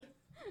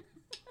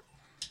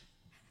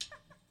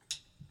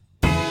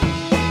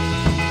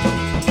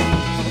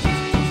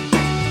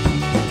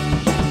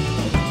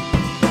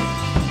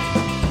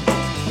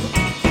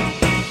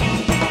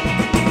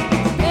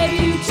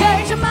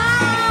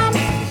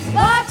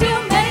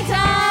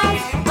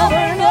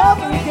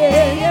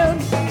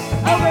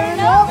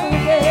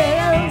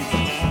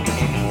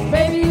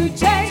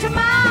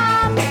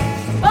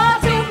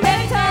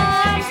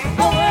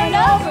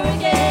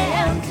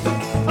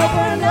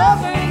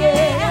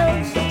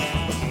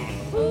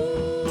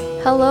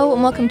Hello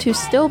and welcome to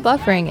Still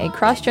Buffering, a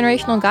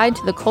cross-generational guide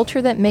to the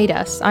culture that made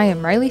us. I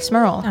am Riley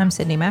Smurl. I'm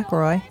Sydney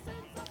McElroy.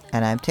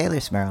 And I'm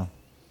Taylor Smurl.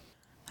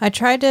 I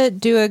tried to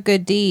do a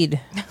good deed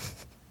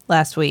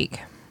last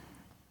week.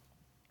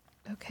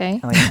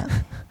 Okay. Oh,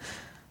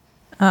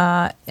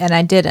 yeah. And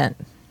I didn't.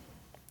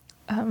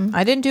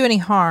 I didn't do any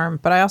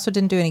harm, but I also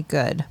didn't do any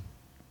good.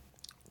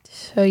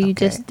 So you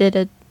just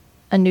did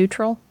a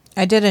neutral?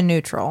 I did a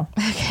neutral.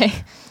 Okay.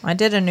 I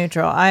did a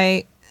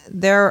neutral.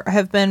 There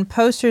have been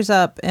posters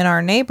up in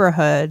our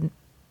neighborhood,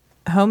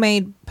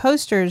 homemade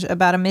posters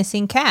about a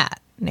missing cat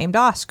named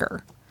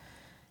Oscar.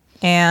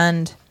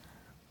 And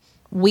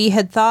we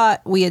had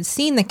thought we had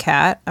seen the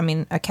cat. I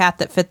mean, a cat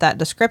that fit that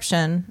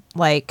description,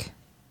 like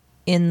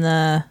in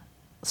the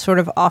sort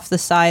of off the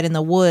side in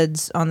the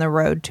woods on the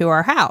road to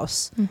our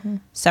house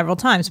several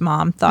times.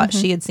 Mom thought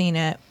she had seen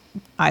it.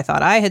 I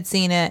thought I had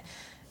seen it.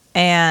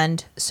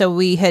 And so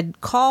we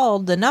had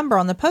called the number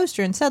on the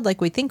poster and said,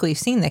 like, we think we've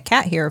seen the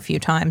cat here a few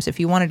times. If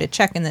you wanted to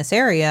check in this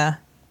area,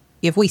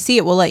 if we see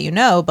it, we'll let you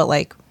know. But,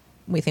 like,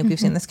 we think we've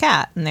seen this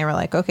cat. And they were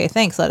like, okay,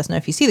 thanks. Let us know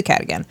if you see the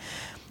cat again.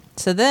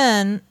 So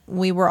then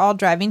we were all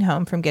driving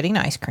home from getting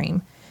ice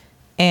cream.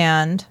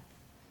 And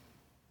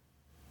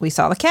we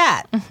saw the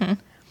cat.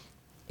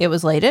 It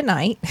was late at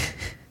night.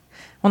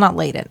 Well, not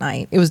late at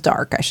night. It was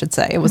dark, I should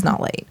say. It was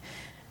not late.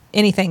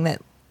 Anything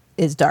that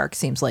is dark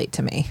seems late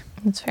to me.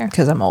 That's fair.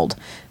 Because I'm old.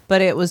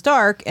 But it was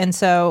dark, and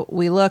so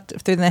we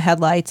looked through the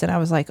headlights, and I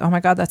was like, oh my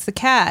God, that's the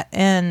cat.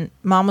 And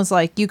Mom was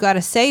like, you got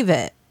to save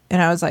it.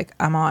 And I was like,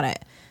 I'm on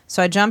it.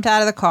 So I jumped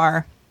out of the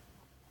car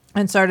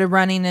and started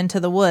running into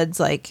the woods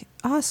like,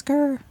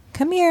 Oscar,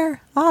 come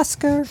here,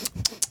 Oscar,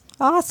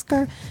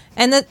 Oscar.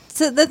 And the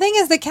thing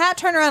is, the cat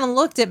turned around and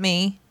looked at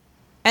me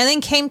and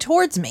then came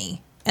towards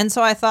me. And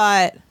so I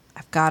thought,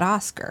 I've got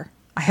Oscar.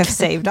 I have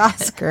saved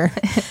Oscar.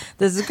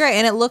 This is great.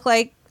 And it looked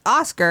like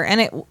Oscar,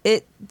 and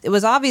it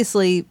was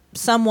obviously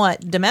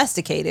somewhat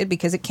domesticated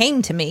because it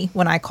came to me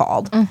when I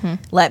called.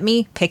 Let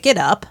me pick it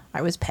up.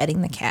 I was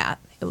petting the cat.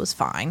 It was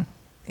fine.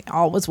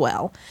 All was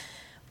well.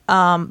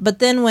 But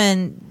then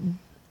when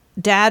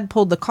Dad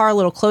pulled the car a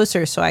little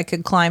closer so I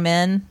could climb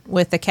in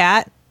with the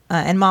cat,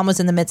 and Mom was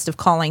in the midst of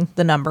calling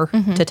the number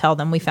to tell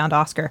them we found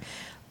Oscar,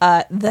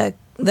 the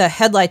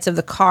headlights of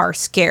the car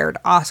scared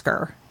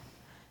Oscar,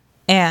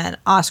 and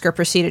Oscar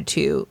proceeded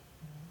to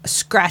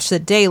scratch the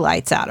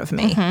daylights out of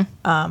me,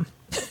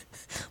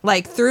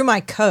 like through my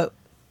coat,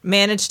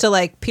 managed to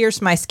like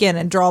pierce my skin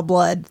and draw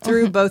blood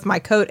through both my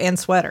coat and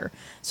sweater.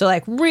 So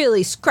like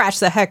really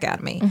scratch the heck out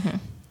of me.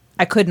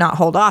 I could not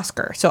hold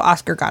Oscar, so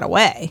Oscar got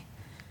away.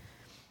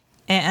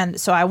 And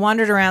so I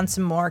wandered around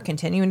some more,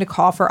 continuing to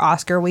call for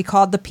Oscar. We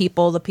called the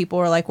people. The people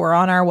were like, we're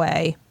on our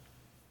way.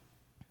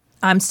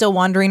 I'm still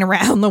wandering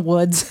around the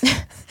woods.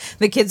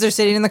 The kids are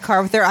sitting in the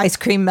car with their ice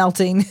cream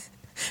melting,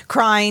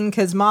 crying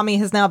because Mommy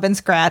has now been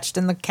scratched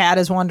and the cat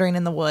is wandering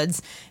in the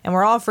woods, and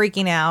we're all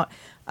freaking out,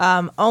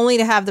 only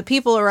to have the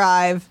people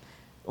arrive,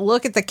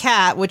 look at the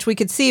cat, which we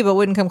could see but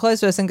wouldn't come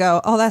close to us, and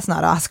go, oh, that's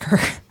not Oscar.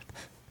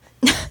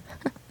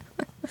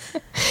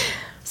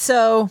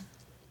 So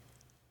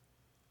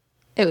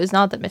It was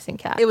not the missing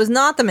cat. it was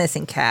not the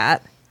missing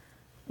cat.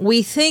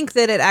 We think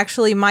that it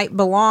actually might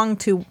belong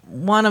to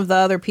one of the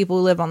other people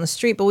who live on the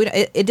street, but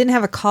it didn't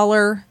have a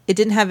color. It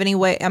didn't have any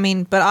way. I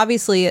mean, but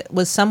obviously it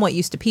was somewhat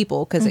used to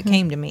people because it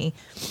came to me.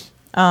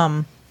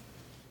 But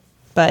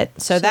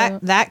so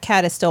that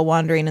cat is still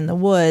wandering in the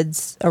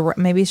woods.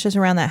 Maybe it's just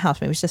around that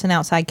house. Maybe it's just an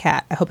outside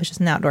cat. I hope it's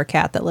just an outdoor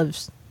cat that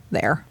lives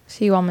there.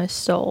 So you almost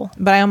stole.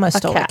 But I almost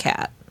stole a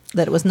cat.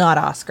 That it was not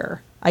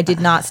Oscar. I did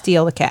not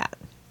steal the cat.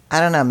 I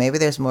don't know. Maybe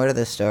there's more to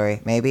this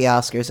story. Maybe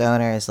Oscar's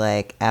owner is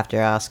like,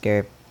 after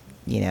Oscar,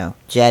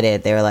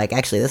 jetted, they were like,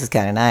 actually, this is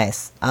kind of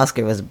nice.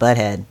 Oscar was a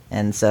butthead.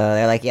 And so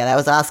they're like, yeah, that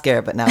was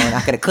Oscar, but now we're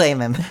not going to claim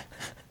him.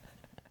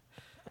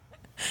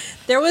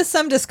 There was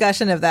some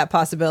discussion of that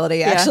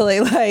possibility,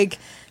 actually. Like,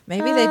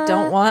 maybe they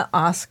don't want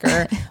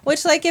Oscar.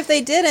 Which, like, if they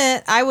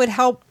didn't, I would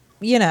help,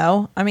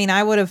 I mean,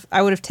 I would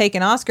have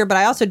taken Oscar, but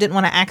I also didn't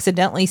want to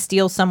accidentally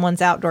steal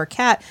someone's outdoor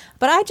cat.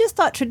 But I just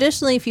thought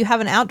traditionally, if you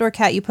have an outdoor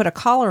cat, you put a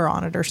collar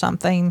on it or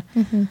something.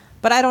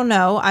 But I don't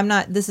know.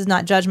 This is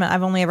not judgment.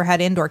 I've only ever had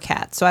indoor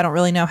cats, so I don't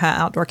really know how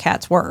outdoor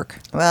cats work.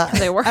 Well,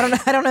 They work.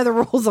 I don't know the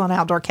rules on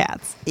outdoor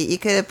cats. you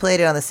could have played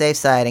it on the safe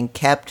side and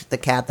kept the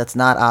cat that's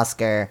not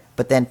Oscar,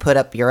 but then put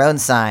up your own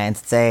signs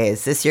and say,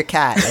 is this your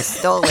cat? I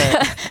stole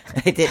it.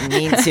 I didn't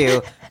mean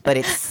to, but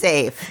it's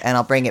safe, and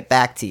I'll bring it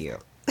back to you.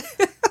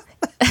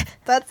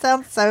 That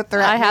sounds so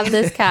threatening. I have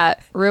this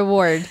cat.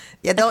 Reward.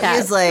 Yeah, don't cat.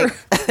 use like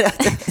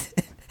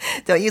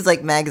don't use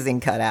like magazine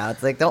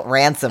cutouts. Like, don't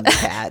ransom the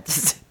cat.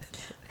 Just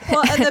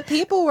Well, and the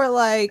people were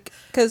like,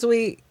 because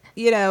we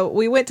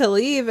went to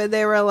leave, and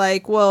they were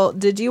like, well,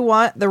 did you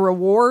want the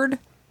reward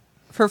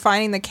for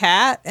finding the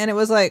cat? And it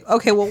was like,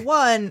 okay, well,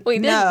 one,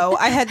 no,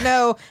 I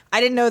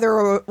didn't know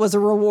there was a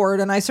reward,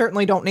 and I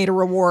certainly don't need a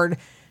reward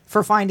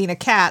for finding a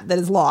cat that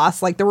is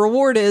lost. Like, the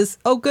reward is,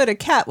 oh, good, a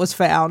cat was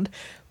found.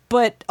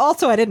 But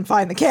also, I didn't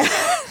find the cat.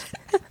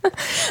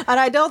 And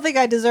I don't think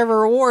I deserve a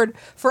reward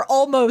for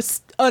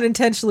almost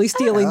unintentionally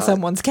stealing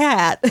someone's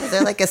cat. Is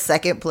there like a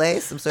second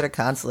place, some sort of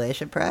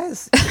consolation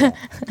prize?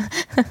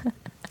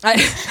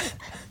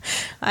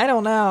 I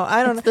don't know.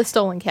 I don't know. It's the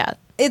stolen cat.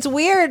 It's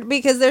weird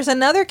because there's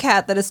another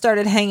cat that has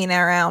started hanging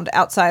around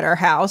outside our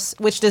house,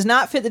 which does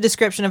not fit the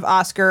description of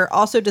Oscar,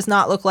 also does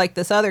not look like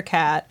this other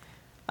cat.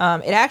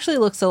 It actually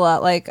looks a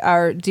lot like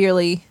our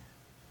dearly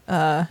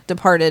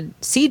departed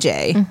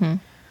CJ,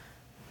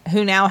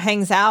 who now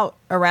hangs out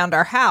around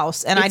our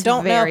house. And I It's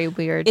don't know. very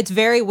weird. It's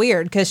very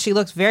weird because she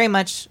looks very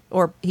much,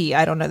 or he,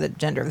 I don't know the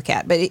gender of the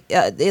cat, but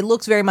it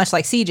looks very much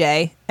like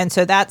CJ. And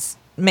so that's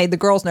made the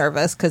girls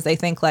nervous because they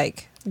think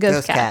like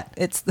Ghost cat.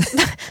 it's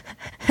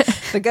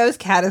the ghost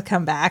cat has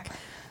come back.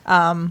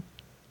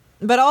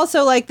 But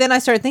also, like, then I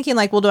started thinking,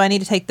 like, well, do I need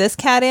to take this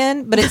cat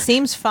in? But it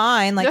seems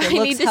fine. Like, Do it I need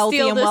looks to healthy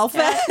steal and this well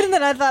fed. cat? And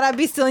then I thought I'd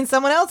be stealing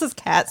someone else's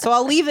cat. So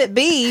I'll leave it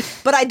be.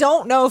 But I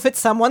don't know if it's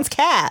someone's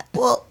cat.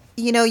 Well,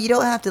 you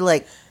don't have to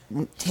like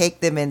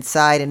take them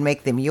inside and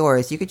make them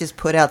yours. You could just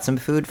put out some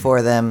food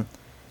for them.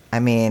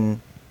 I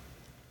mean,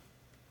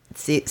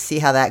 see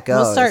how that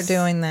goes. We'll start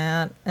doing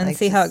that and Like,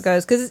 see how it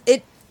goes. Because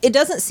it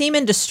doesn't seem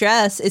in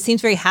distress. It seems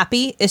very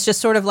happy. It's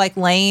just sort of like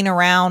laying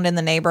around in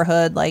the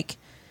neighborhood. Like,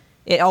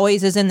 it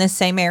always is in this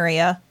same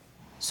area.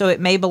 So it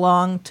may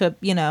belong to,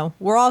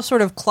 we're all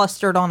sort of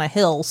clustered on a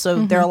hill.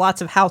 So there are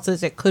lots of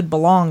houses it could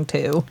belong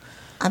to.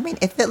 I mean,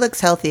 if it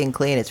looks healthy and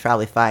clean, it's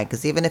probably fine.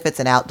 Because even if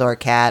it's an outdoor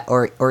cat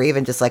or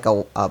even just like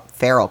a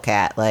feral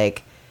cat,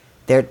 like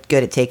they're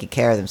good at taking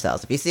care of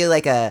themselves. If you see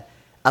like a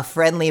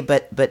friendly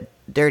but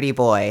dirty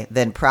boy,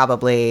 then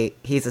probably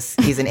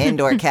he's an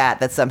indoor cat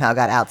that somehow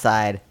got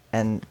outside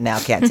and now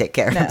can't take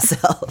care of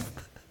himself.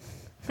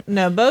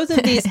 No, both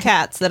of these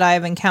cats that I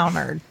have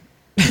encountered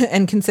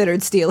and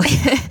considered stealing,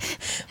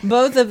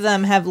 both of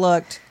them have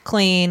looked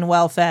clean,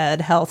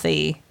 well-fed,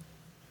 healthy,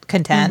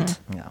 content.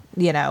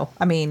 No.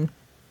 I mean,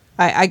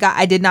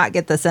 I did not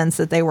get the sense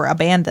that they were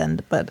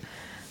abandoned, but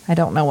I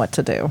don't know what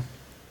to do.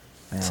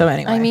 So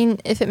anyway, I mean,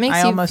 if it makes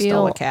I you almost feel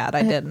stole a cat.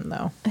 I didn't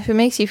though. If it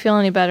makes you feel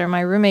any better,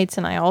 my roommates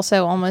and I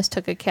also almost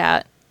took a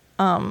cat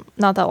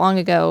not that long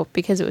ago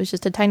because it was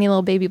just a tiny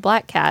little baby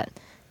black cat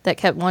that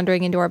kept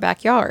wandering into our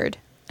backyard.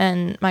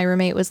 And my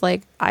roommate was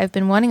like, I've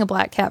been wanting a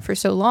black cat for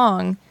so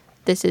long.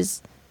 This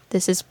is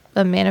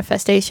a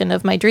manifestation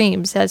of my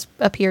dreams has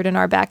appeared in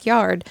our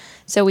backyard.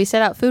 So we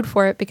set out food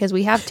for it because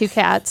we have two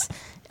cats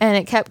and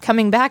it kept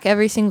coming back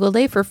every single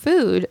day for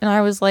food. And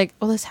I was like,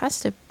 well, this has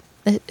to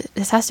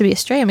be a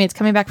stray. I mean, it's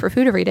coming back for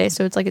food every day.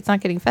 So it's like, it's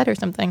not getting fed or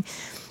something.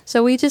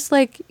 So we just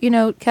like,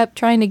 kept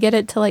trying to get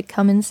it to like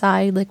come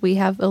inside. Like we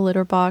have a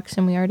litter box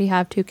and we already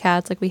have two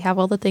cats. Like we have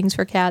all the things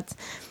for cats.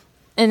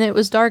 And it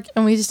was dark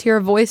and we just hear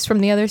a voice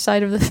from the other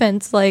side of the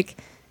fence like,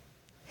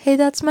 hey,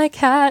 that's my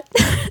cat.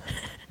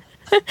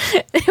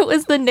 It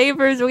was the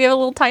neighbors. We have a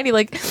little tiny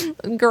like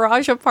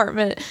garage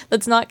apartment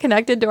that's not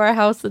connected to our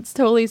house. That's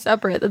totally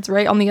separate. That's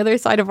right on the other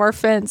side of our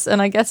fence.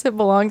 And I guess it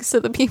belongs to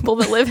the people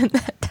that live in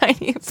that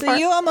tiny apartment. So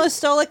you almost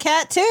stole a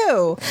cat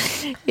too.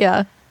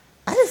 Yeah.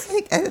 I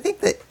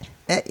think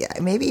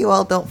that maybe you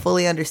all don't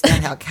fully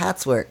understand how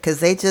cats work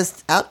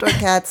because outdoor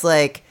cats,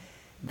 like,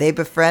 they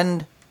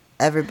befriend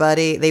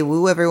everybody, they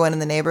woo everyone in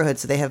the neighborhood,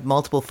 so they have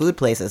multiple food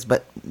places,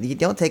 but you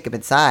don't take them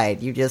inside.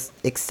 You just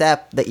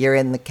accept that you're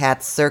in the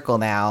cat's circle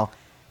now,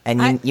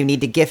 and you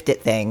need to gift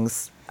it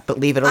things, but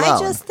leave it alone.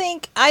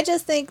 I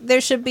just think there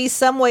should be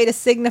some way to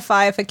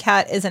signify if a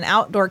cat is an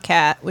outdoor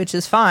cat, which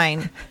is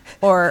fine,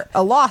 or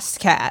a lost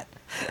cat,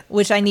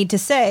 which I need to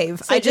save.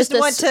 So I just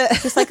want to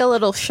just like a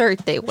little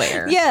shirt they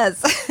wear.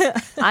 yes,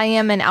 I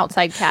am an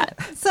outside cat.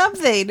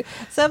 something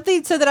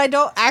so that I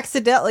don't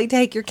accidentally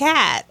take your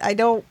cat.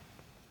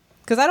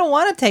 Because I don't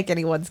want to take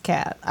anyone's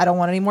cat. I don't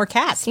want any more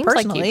cats. Seems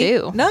like you personally.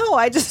 do. No,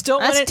 I just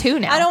don't That's want two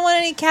now. I don't want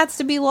any cats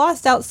to be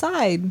lost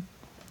outside.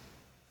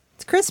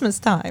 It's Christmas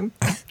time.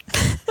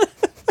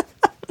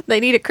 They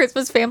need a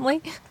Christmas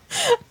family.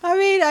 I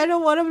mean, I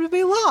don't want them to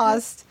be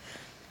lost.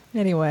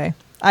 Anyway,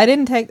 I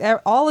didn't take.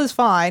 All is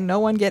fine. No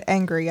one get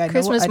angry.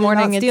 Christmas I did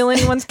morning, not steal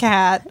anyone's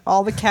cat.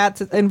 All the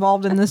cats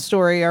involved in this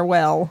story are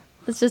well.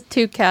 It's just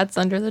two cats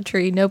under the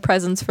tree. No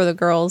presents for the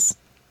girls.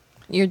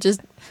 You're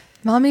just,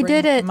 Mommy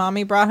did it.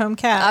 Mommy brought home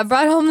cats. I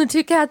brought home the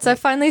two cats. I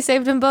finally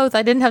saved them both.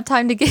 I didn't have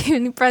time to give you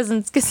any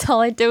presents because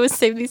all I did was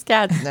save these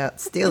cats. No,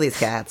 steal these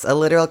cats. A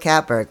literal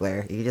cat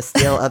burglar. You just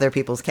steal other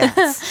people's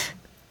cats.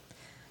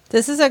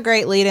 This is a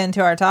great lead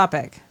into our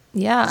topic.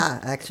 Yeah.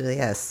 Actually,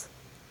 yes.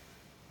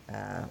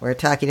 We're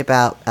talking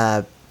about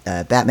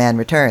Batman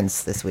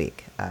Returns this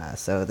week.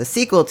 So the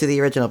sequel to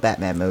the original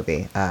Batman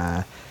movie.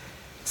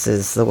 This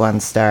is the one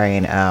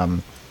starring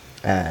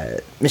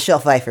Michelle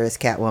Pfeiffer as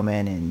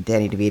Catwoman and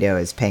Danny DeVito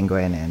as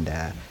Penguin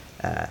and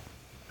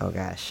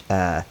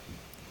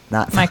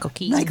not Michael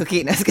Keaton. Michael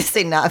Keaton. I was gonna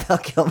say not Val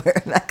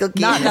Kilmer. Michael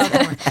Keaton. Not Val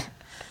Kilmer.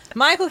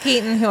 Michael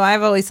Keaton, who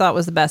I've always thought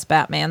was the best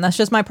Batman. That's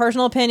just my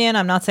personal opinion.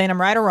 I'm not saying I'm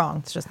right or wrong.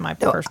 It's just my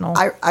personal.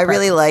 I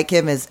really like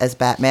him as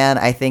Batman.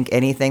 I think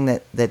anything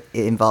that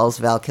involves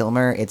Val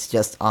Kilmer, it's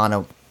just on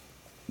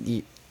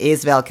a.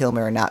 is Val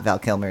Kilmer or not Val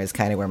Kilmer is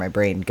kind of where my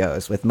brain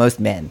goes with most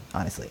men,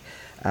 honestly.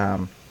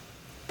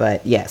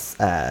 But yes,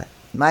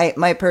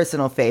 my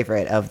personal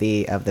favorite of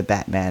the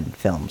Batman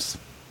films.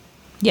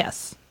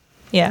 Yes.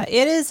 Yeah,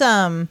 it is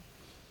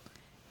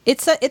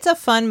it's a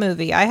fun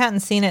movie. I hadn't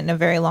seen it in a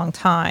very long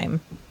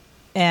time,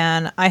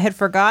 and I had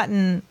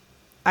forgotten,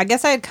 I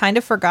guess I had kind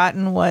of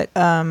forgotten what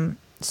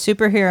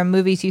superhero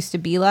movies used to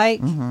be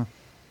like. Mm-hmm.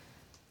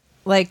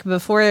 Like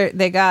before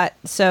they got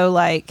so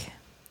like,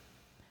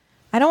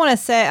 I don't want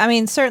to say, I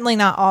mean, certainly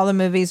not all the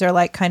movies are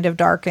like kind of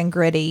dark and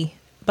gritty,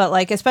 but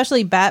like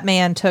especially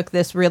Batman took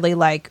this really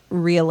like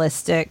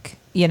realistic,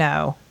 you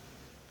know,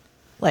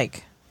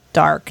 like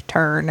dark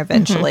turn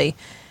eventually.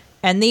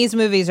 And these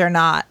movies are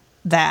not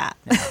that.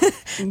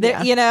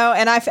 Yeah. You know,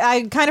 and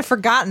I kind of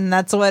forgotten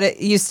that's what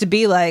it used to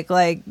be like.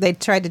 Like they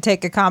tried to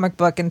take a comic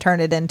book and turn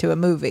it into a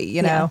movie,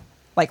 you know, Yeah.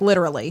 like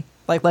literally.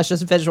 Like let's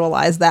just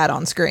visualize that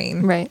on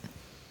screen. Right.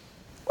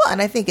 Well,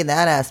 and I think in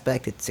that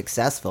aspect, it's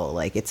successful.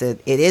 Like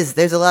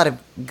there's a lot of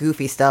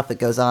goofy stuff that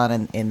goes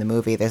on in the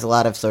movie. There's a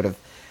lot of sort of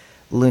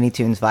Looney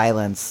Tunes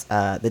violence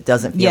that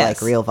doesn't feel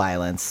Yes. like real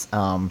violence.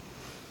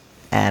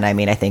 And I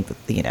mean, I think,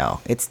 you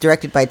know, it's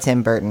directed by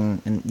Tim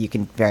Burton, and you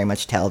can very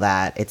much tell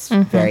that. It's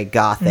very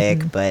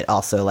gothic, but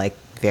also like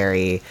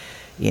very,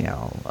 you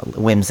know,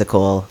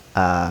 whimsical.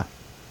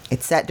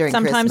 It's set during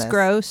Sometimes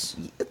Christmas. gross.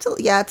 It's a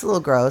little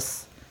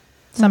gross.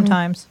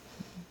 Sometimes.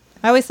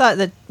 I always thought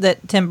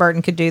that Tim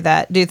Burton could do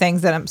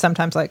things that I'm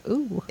sometimes like,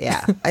 ooh.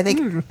 Yeah, I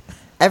think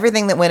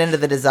everything that went into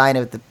the design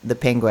of the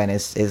penguin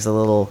is a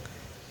little.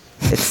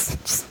 It's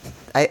just,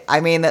 I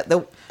mean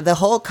the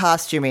whole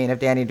costuming of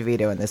Danny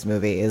DeVito in this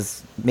movie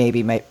is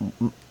maybe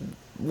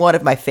one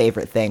of my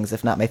favorite things,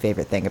 if not my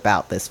favorite thing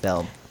about this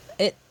film.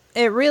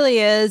 It really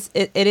is.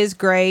 It is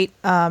great.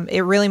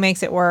 It really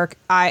makes it work.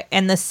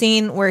 And the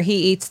scene where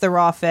he eats the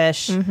raw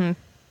fish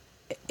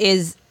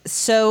is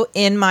so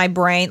in my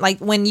brain. Like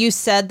when you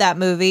said that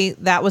movie,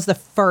 that was the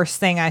first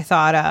thing I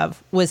thought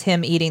of was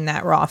him eating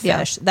that raw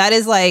fish. Yeah. That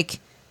is like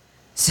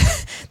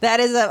that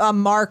is a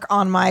mark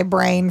on my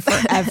brain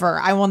forever.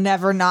 I will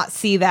never not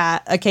see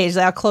that.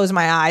 Occasionally I'll close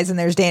my eyes and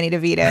there's Danny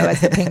DeVito as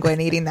the penguin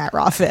eating that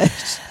raw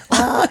fish.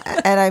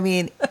 And I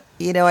mean,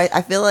 you know,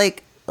 I feel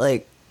like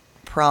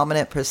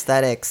prominent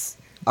prosthetics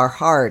are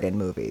hard in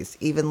movies,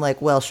 even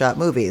like well shot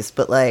movies.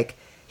 But like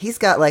he's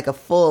got like a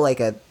full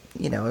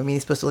you know, I mean,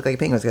 he's supposed to look like a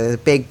penguin. He's got a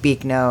big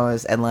beak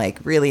nose and like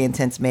really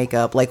intense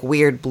makeup, like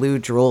weird blue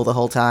drool the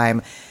whole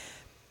time.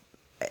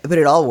 But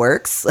it all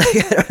works. Like,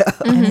 I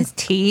don't know. And his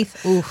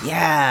teeth. Oof.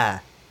 Yeah.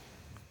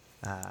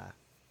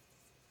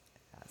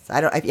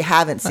 So if you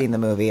haven't seen the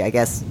movie, I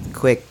guess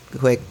quick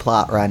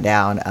plot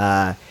rundown.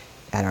 I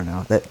don't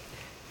know that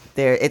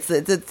it's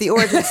the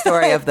origin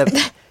story of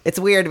the. It's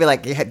weird to be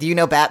like, do you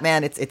know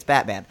Batman? It's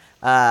Batman.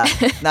 Not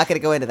going to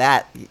go into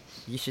that.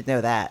 You should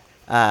know that.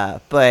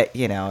 But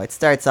you know, it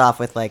starts off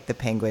with like the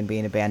penguin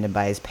being abandoned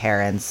by his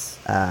parents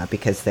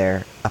because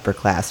they're upper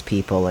class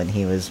people, and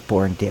he was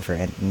born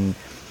different, and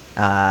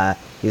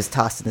he was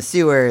tossed in the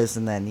sewers,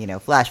 and then, you know,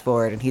 flash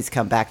forward, and he's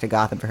come back to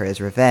Gotham for his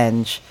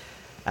revenge.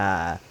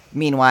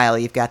 Meanwhile,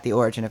 you've got the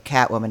origin of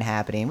Catwoman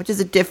happening, which is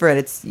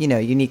it's, you know,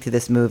 unique to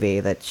this movie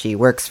that she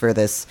works for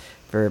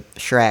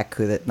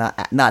Shrek,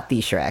 not the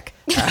Shrek.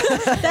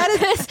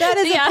 That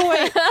is Yeah.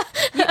 the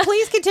point.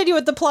 Please continue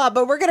with the plot,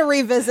 but we're going to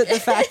revisit the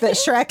fact that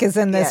Shrek is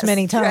in this Yes,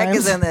 many times. Shrek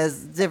is in this,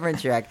 different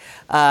Shrek.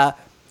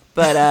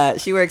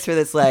 But she works for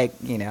this, like,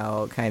 you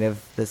know, kind of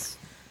this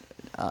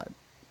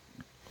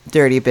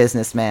dirty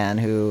businessman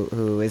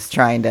who is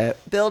trying to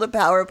build a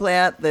power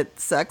plant that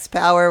sucks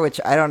power,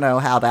 which I don't know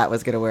how that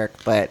was going to work,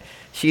 but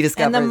she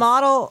discovers. And the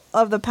model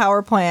of the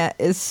power plant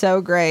is so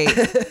great.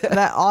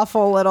 That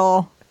awful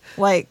little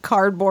like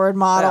cardboard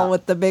model Yeah.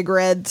 with the big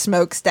red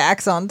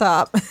smokestacks on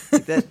top.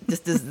 that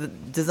just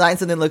design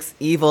something that looks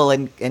evil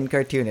and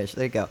cartoonish.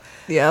 There you go.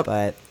 Yep.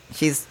 But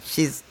she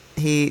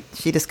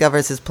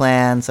discovers his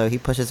plan, so he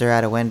pushes her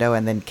out a window,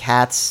 and then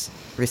cats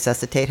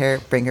resuscitate her,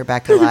 bring her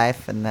back to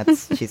life, and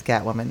she's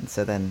Catwoman.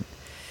 So then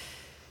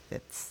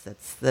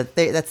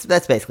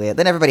that's basically it.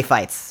 Then everybody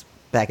fights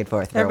back and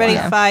forth. For Everybody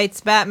a while.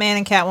 fights. Batman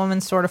and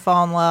Catwoman sort of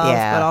fall in love,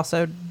 Yeah. but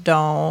also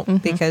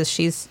don't because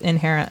she's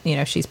inherent. You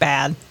know, she's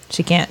bad.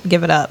 She can't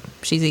give it up.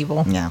 She's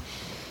evil. Yeah.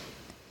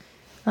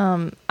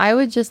 I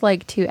would just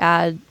like to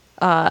add,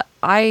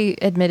 I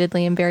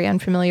admittedly am very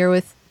unfamiliar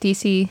with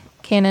DC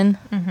canon.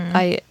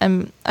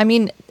 I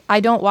mean, I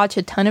don't watch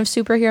a ton of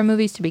superhero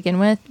movies to begin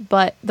with,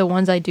 but the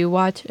ones I do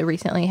watch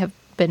recently have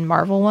been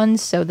Marvel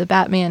ones. So the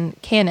Batman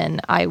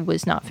canon, I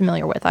was not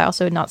familiar with. I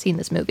also had not seen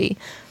this movie.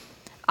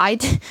 I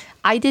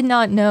did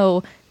not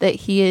know that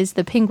he is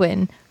the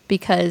Penguin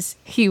because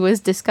he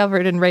was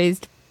discovered and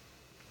raised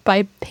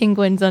by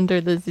penguins under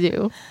the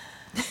zoo.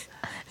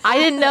 I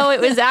didn't know it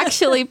was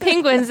actually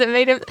penguins that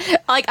made him.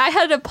 Like, I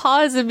had to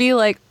pause and be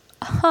like,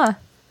 huh,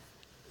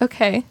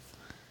 okay.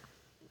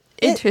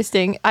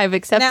 Interesting. I've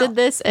accepted Now-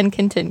 this and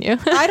continue.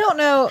 I don't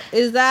know.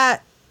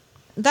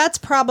 That's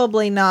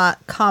probably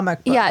not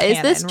comic book Yeah,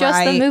 is this canon, just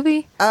the right?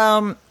 movie?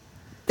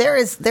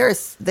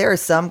 there are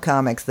some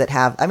comics that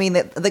have. I mean,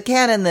 the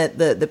canon that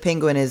the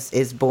Penguin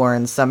is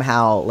born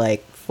somehow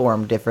like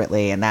formed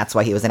differently, and that's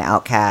why he was an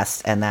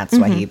outcast, and that's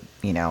why he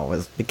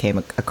became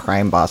a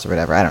crime boss or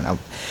whatever. I don't know,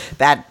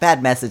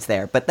 bad message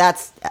there, but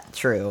that's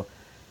true.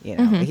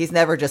 He's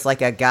never just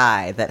like a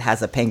guy that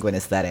has a penguin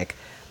aesthetic.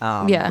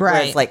 Yeah. Whereas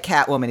Right. like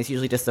Catwoman is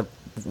usually just a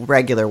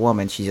regular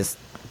woman. She just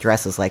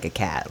dresses like a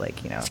cat,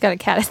 She's got a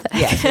cat aesthetic.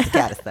 Yeah, she's a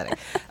cat aesthetic.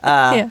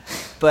 Yeah.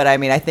 But I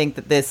mean, I think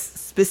that this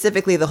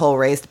specifically the whole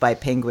raised by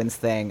penguins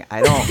thing.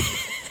 I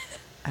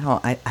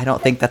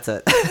don't think that's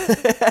a.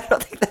 I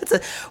don't think that's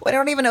a. Well, I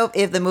don't even know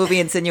if the movie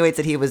insinuates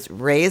that he was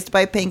raised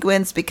by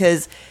penguins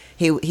because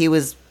he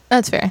was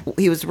That's fair.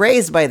 he was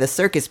raised by the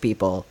circus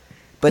people,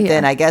 but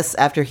then Yeah. I guess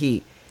after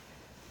he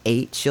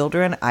ate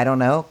children, I don't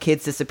know,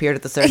 kids disappeared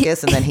at the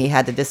circus and then he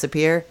had to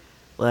disappear.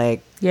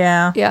 Like,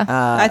 Yeah. Yeah.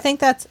 I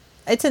think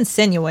it's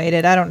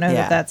insinuated. I don't know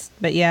Yeah.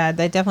 but yeah,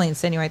 they definitely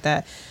insinuate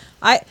that.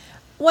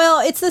 Well,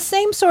 it's the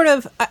same sort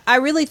of, I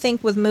really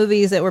think with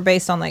movies that were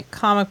based on like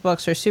comic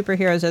books or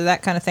superheroes or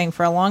that kind of thing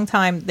for a long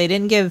time, they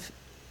didn't give,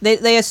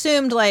 they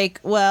assumed like,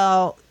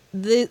 well,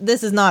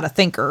 this is not a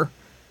thinker.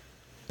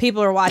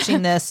 People are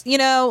watching this,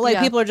 Yeah.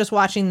 people are just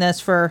watching this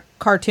for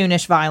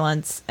cartoonish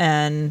violence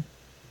and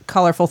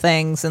colorful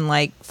things and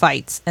like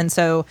fights. And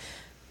so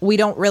we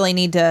don't really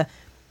need to,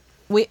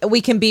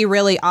 we can be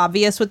really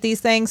obvious with these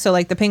things. So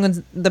like the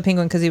penguin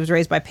because he was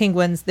raised by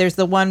penguins. There's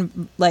the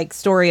one like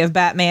story of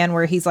Batman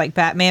where he's like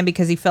Batman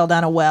because he fell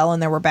down a well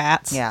and there were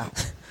bats. yeah.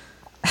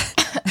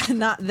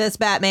 Not this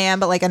Batman,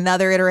 but like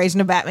another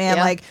iteration of Batman.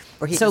 Yeah. Like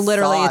Or he so just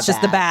literally saw a it's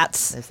just the bat.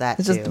 bats. There's that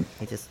It's too. just-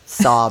 He just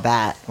saw a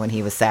bat when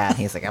he was sad.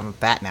 He's like, I'm a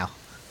bat now.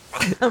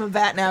 I'm a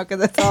bat now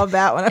because it's all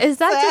about when I'm Is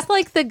that sad. just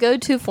like the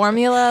go-to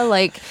formula?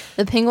 Like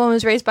the penguin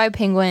was raised by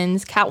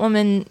penguins,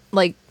 Catwoman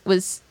like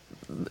was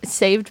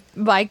saved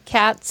by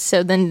cats,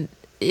 so then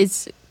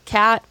it's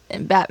cat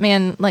and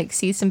Batman like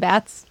sees some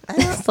bats.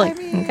 It's like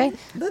okay,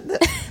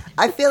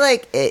 I feel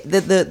like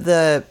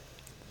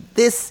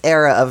this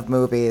era of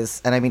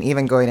movies, and I mean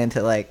even going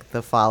into like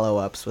the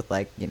follow-ups with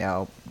like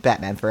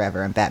Batman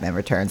Forever and Batman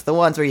Returns, the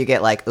ones where you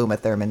get like Uma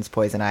Thurman's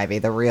Poison Ivy,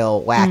 the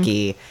real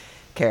wacky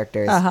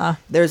characters. Uh-huh.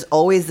 There's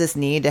always this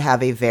need to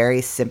have a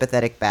very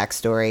sympathetic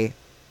backstory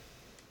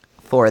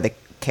for the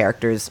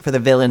characters, for the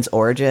villain's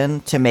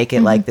origin, to make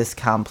it like this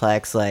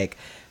complex, like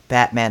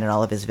Batman and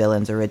all of his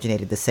villains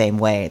originated the same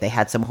way. They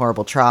had some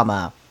horrible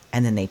trauma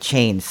and then they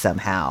changed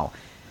somehow.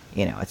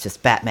 It's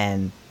just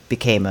Batman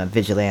became a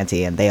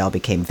vigilante and they all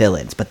became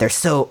villains, but they're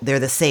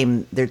the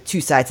same, they're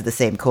two sides of the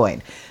same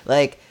coin.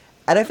 Like,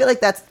 and I feel like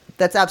that's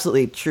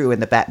absolutely true in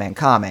the Batman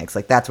comics.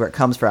 Like that's where it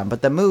comes from.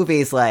 But the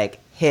movies like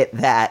hit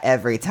that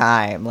every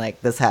time.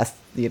 Like this has,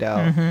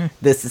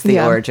 this is the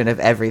Yeah. origin of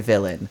every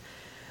villain,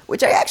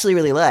 which I actually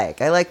really like.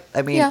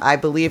 Yeah. I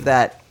believe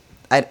that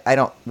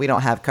we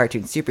don't have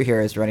cartoon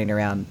superheroes running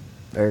around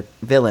or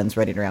villains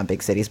running around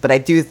big cities, but I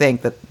do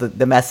think that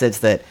the message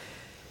that,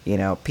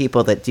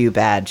 people that do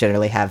bad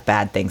generally have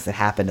bad things that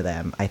happen to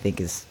them, I think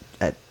is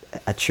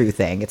a true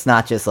thing. It's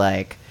not just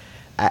like,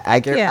 I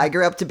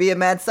grew up to be a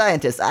mad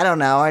scientist. I don't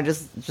know. I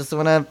just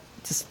want to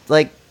just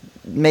like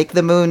make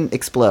the moon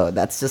explode.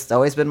 That's just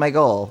always been my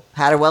goal.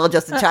 Had a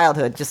well-adjusted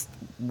childhood. Just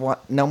want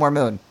no more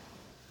moon.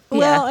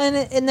 Well,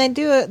 and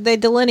they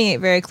delineate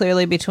very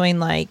clearly between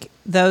like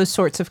those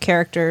sorts of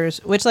characters,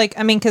 which like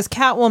because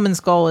Catwoman's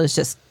goal is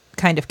just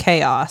kind of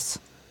chaos,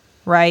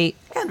 right?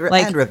 And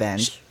Like,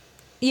 revenge.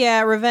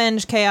 Yeah,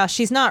 revenge, chaos.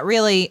 She's not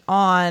really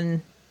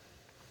on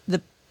the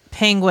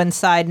Penguin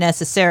side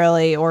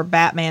necessarily, or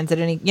Batman's at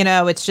any.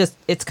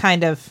 It's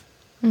kind of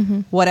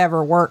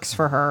whatever works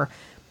for her,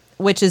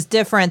 which is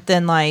different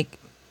than like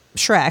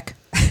Shrek.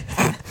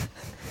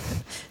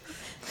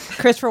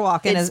 Christopher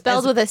Walken it's is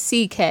spelled with a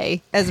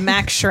CK. as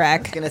Max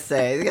Shrek. Gonna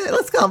say,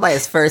 let's call him by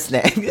his first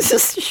name. It's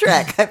just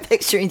Shrek. I'm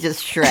picturing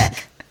just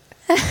Shrek.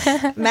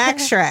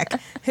 Max Shrek,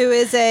 who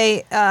is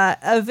a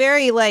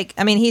very like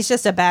he's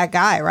just a bad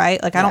guy,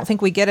 right? Like I Yeah. don't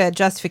think we get a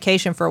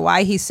justification for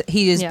why he is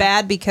Yeah.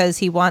 bad because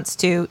he wants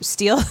to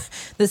steal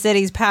the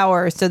city's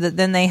power, so that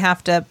then they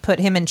have to put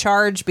him in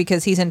charge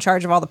because he's in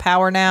charge of all the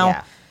power now.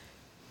 Yeah.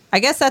 I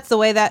guess that's the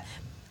way that.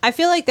 I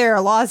feel like there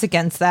are laws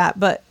against that,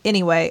 but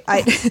anyway,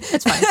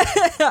 It's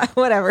fine.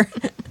 whatever.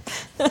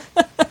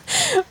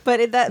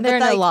 But There are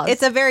no laws.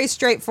 It's a very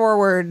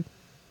straightforward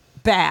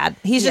bad.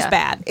 He's just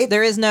Yeah. bad.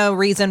 There is no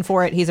reason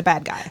for it. He's a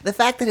bad guy. The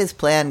fact that his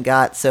plan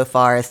got so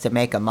far as to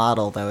make a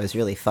model, though, is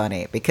really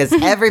funny because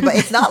everybody.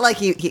 It's not like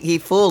he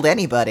fooled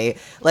anybody.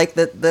 Like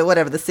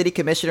the city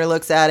commissioner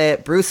looks at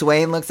it, Bruce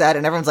Wayne looks at it,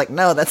 and everyone's like,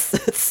 "No,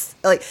 that's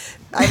like."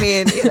 I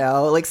mean,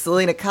 like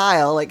Selena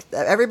Kyle, like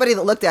everybody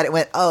that looked at it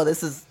went, "Oh,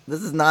 this is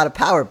not a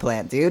power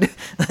plant, dude."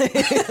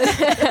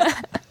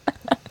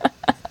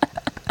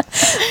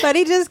 But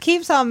he just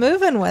keeps on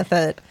moving with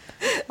it.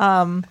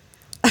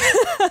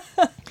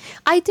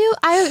 I do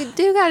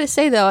gotta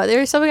say though,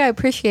 there's something I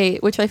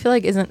appreciate, which I feel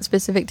like isn't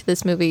specific to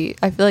this movie.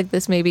 I feel like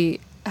this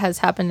maybe has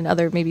happened in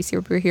other maybe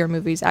superhero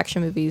movies,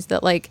 action movies,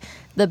 that like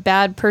the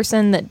bad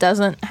person that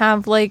doesn't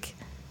have like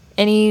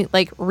any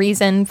like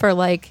reason for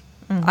like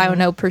I don't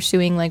know,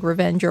 pursuing like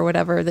revenge or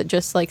whatever, that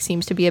just like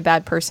seems to be a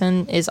bad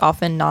person, is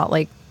often not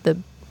like the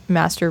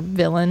master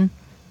villain.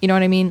 You know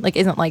what I mean? Like,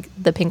 isn't like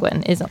the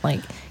Penguin, isn't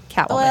like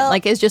Catwoman. Well,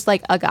 like, it's just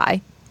like a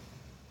guy.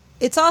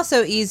 It's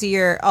also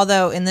easier,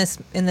 although in this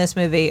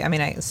movie, I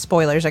mean,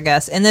 spoilers, I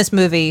guess. In this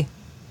movie,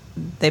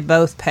 they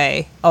both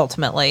pay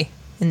ultimately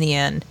in the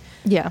end.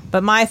 Yeah.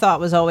 But my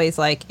thought was always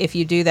like, if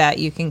you do that,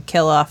 you can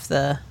kill off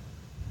the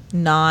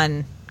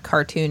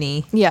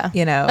non-cartoony. Yeah.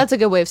 You know, that's a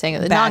good way of saying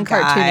it. The bad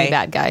non-cartoony guy.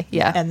 bad guy.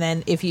 Yeah. And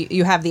then if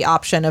you have the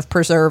option of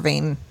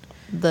preserving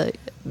the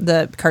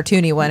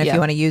cartoony one if Yeah. you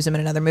want to use him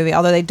in another movie.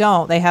 Although they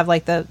don't. They have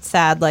like the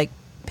sad like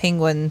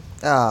penguin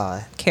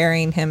Oh,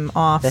 carrying him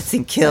off. that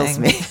scene kills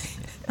thing. me.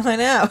 I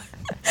know.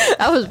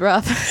 that was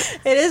rough.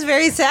 It is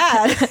very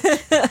sad.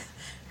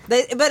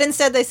 But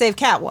instead they save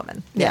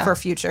Catwoman Yeah. for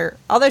future.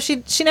 Although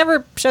she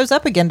never shows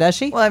up again, does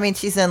she? Well, I mean,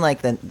 she's in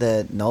like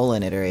the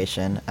Nolan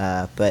iteration,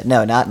 but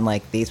no, not in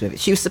like these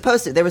movies. She was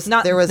supposed to. There was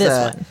Not there was this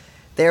a one.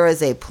 there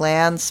was a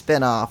planned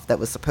spin-off that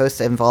was supposed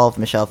to involve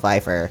Michelle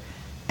Pfeiffer,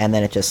 and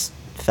then it just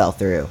fell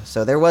through.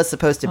 So there was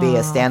supposed to be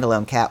a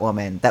standalone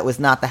Catwoman that was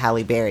not the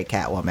Halle Berry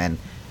Catwoman,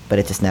 but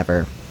it just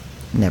never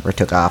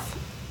took off.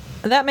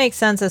 That makes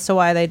sense as to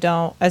why they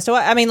don't. As to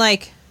why, I mean,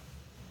 like,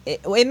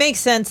 it makes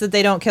sense that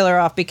they don't kill her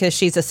off because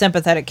she's a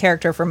sympathetic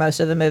character for most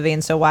of the movie,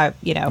 and so why,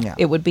 Yeah.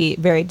 it would be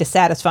very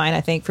dissatisfying,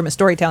 I think, from a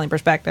storytelling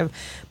perspective.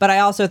 But I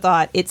also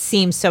thought it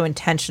seems so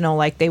intentional,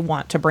 like they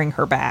want to bring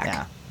her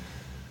back.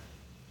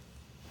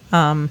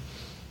 Yeah.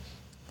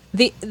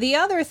 The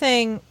other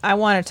thing I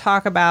want to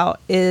talk about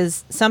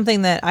is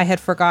something that I had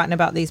forgotten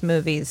about these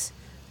movies,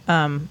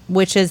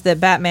 which is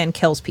that Batman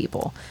kills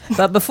people.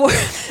 But before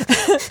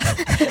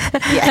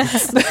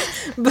Yes.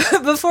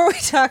 before we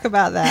talk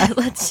about that,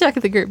 Let's check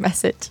the group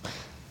message.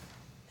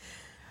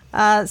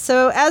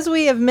 so as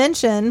we have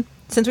mentioned,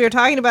 since we were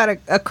talking about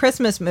a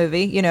Christmas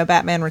movie,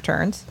 Batman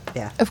Returns,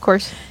 Yeah. Of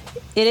course.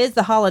 it is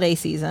the holiday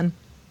season.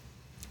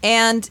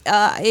 And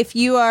if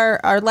you are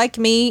like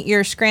me,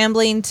 you're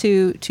scrambling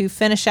to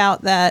finish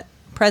out that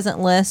present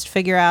list,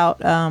 figure out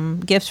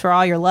gifts for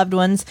all your loved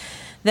ones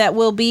that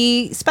will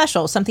be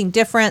special, something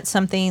different,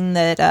 something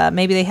that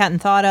maybe they hadn't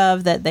thought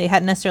of, that they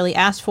hadn't necessarily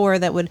asked for,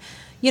 that would,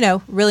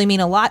 really mean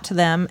a lot to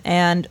them.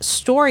 And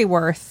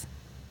Storyworth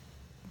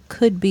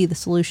could be the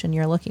solution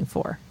you're looking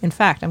for. In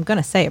fact, I'm going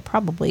to say it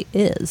probably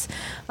is.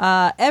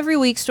 Every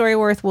week,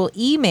 Storyworth will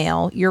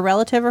email your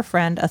relative or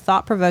friend a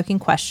thought-provoking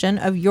question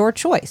of your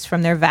choice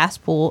from their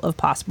vast pool of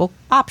possible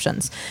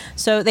options.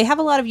 So they have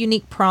a lot of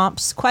unique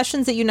prompts,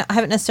 questions that you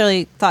haven't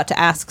necessarily thought to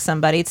ask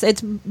somebody.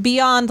 It's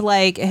beyond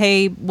like,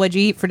 hey, what'd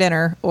you eat for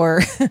dinner?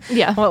 Or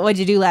Yeah. what'd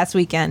you do last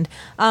weekend?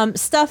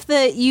 Stuff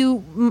that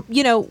you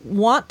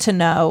want to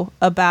know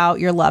about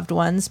your loved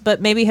ones,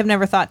 but maybe have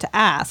never thought to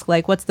ask.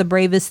 Like, what's the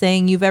bravest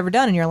thing you've ever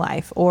done in your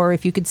life? Or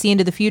if you could see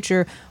into the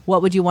future,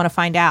 what would you want to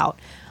find out?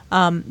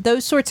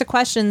 Those sorts of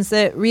questions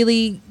that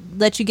really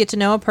let you get to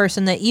know a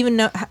person, that even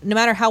no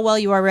matter how well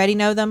you already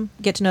know them,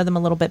 get to know them a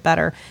little bit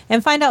better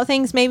and find out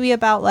things maybe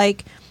about,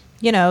 like,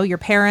 your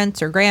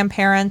parents or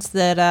grandparents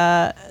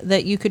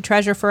that you could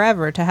treasure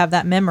forever, to have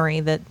that memory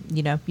that,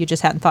 you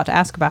just hadn't thought to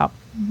ask about.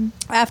 Mm-hmm.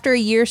 After a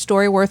year,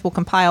 Storyworth will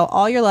compile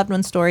all your loved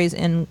ones' stories,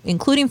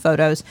 including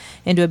photos,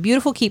 into a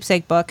beautiful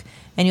keepsake book,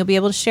 and you'll be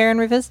able to share and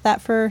revisit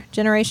that for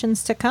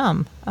generations to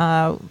come.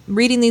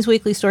 Reading these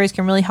weekly stories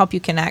can really help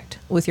you connect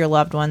with your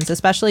loved ones,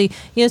 especially,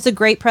 it's a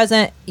great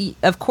present,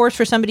 of course,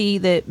 for somebody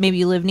that maybe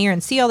you live near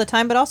and see all the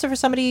time, but also for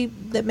somebody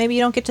that maybe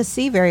you don't get to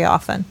see very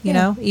often.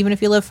 Even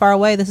if you live far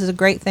away, this is a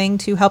great thing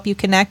to help you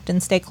connect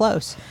and stay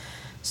close.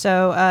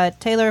 So,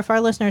 Taylor, if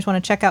our listeners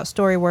want to check out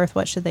Storyworth,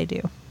 what should they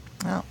do?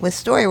 Well, with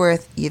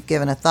Storyworth, you've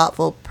given a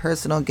thoughtful,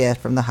 personal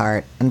gift from the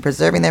heart and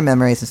preserving their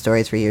memories and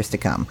stories for years to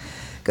come.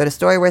 Go to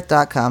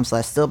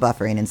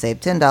storyworth.com/stillbuffering and save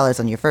 $10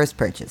 on your first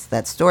purchase.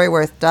 That's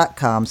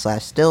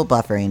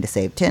storyworth.com/stillbuffering to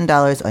save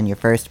 $10 on your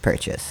first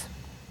purchase.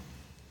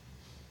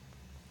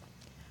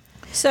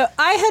 So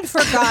I had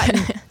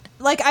forgotten.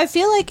 I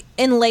feel like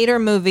in later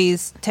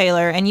movies,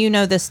 Taylor, and you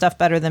know this stuff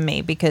better than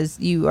me because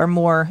you are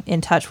more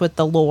in touch with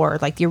the lore,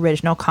 like the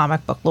original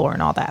comic book lore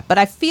and all that. But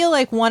I feel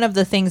like one of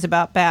the things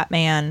about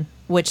Batman,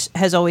 which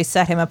has always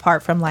set him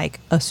apart from like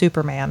a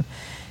Superman,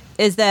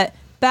 is that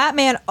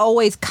Batman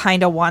always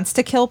kind of wants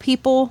to kill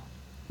people,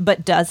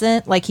 but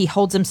doesn't. Like, he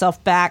holds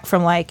himself back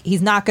from, like,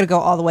 he's not going to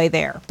go all the way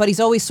there. But he's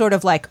always sort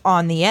of like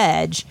on the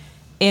edge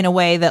in a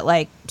way that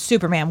like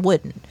Superman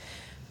wouldn't.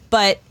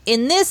 But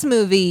in this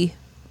movie,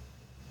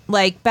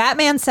 like,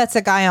 Batman sets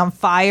a guy on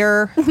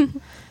fire.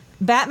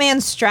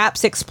 Batman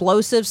straps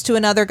explosives to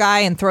another guy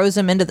and throws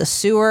him into the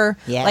sewer.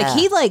 Yeah.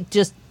 He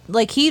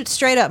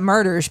straight up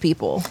murders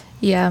people.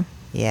 Yeah.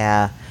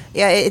 Yeah.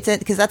 Yeah, it's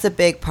because that's a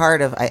big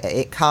part of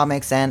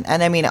comics, and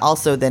I mean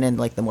also then in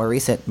like the more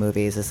recent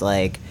movies is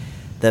like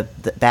the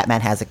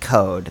Batman has a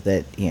code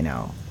that he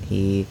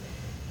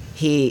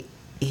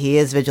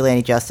is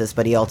vigilante justice,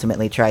 but he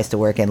ultimately tries to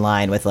work in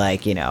line with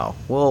like he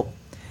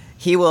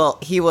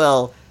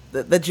will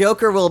the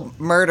Joker will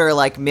murder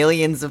like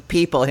millions of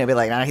people and he'll be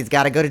like, nah, he's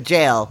got to go to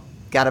jail,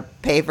 gotta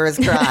pay for his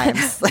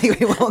crimes. Like,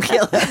 we won't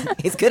kill him.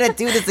 He's gonna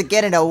do this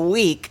again in a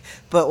week,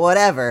 but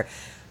whatever.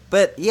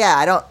 But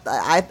yeah,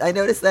 I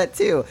noticed that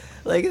too.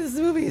 Like, this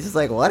movie is just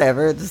like,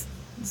 whatever, just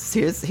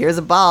here's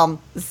a bomb.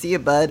 See you,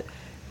 bud.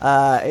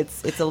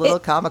 It's a little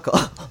comical.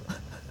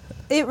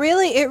 It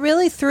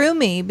really threw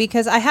me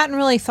because I hadn't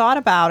really thought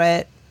about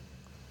it.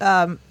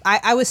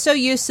 I was so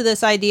used to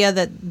this idea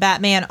that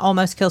Batman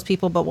almost kills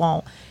people but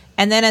won't.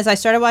 And then as I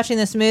started watching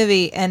this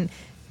movie, and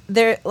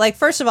there, like,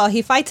 first of all,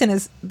 he fights in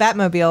his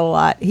Batmobile a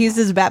lot. He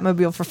uses his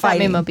Batmobile for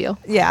fighting. Batmobile.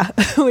 Yeah,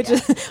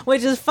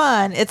 which is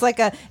fun. It's like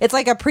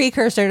a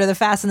precursor to the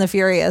Fast and the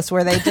Furious,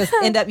 where they just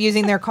end up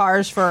using their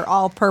cars for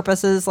all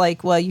purposes.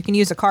 Like, well, you can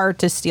use a car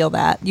to steal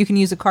that. You can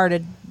use a car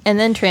to And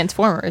then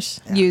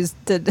Transformers. use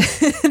to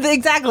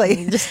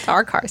exactly. Just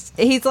our cars.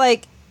 He's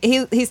like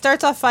he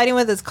starts off fighting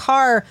with his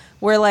car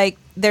where like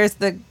there's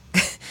the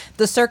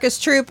circus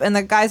troupe and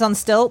the guy's on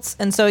stilts,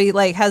 and so he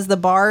like has the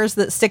bars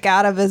that stick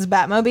out of his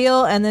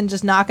Batmobile and then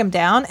just knock him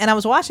down. And I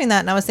was watching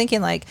that and I was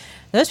thinking, like,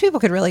 those people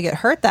could really get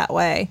hurt that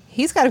way.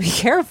 He's got to be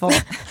careful.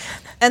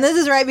 And this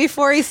is right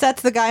before he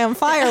sets the guy on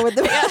fire with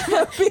the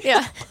Batmobile.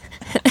 Yeah.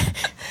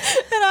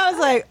 And I was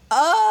like,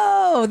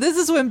 oh, this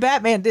is when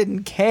Batman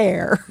didn't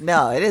care.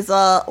 No, it is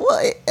all.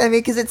 Well, I mean,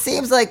 because it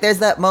seems like there's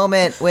that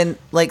moment when,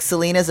 like,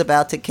 Selina's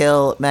about to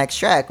kill Max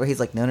Shrek, where he's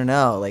like,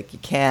 no, like, you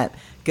can't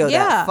go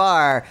that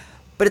far.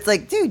 But it's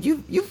like, dude,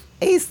 you've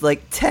aced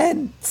like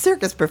 10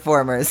 circus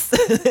performers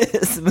in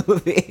this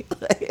movie.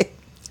 Like,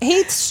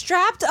 he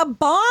strapped a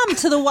bomb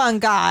to the one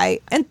guy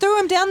and threw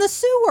him down the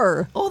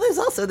sewer. oh, there's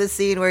also this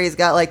scene where he's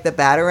got like the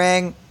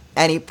Batarang,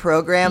 and he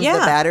programs the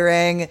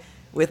Batarang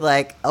with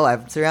like, oh,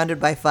 I'm surrounded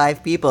by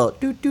 5 people.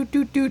 Doot, doot,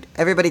 doot, doot.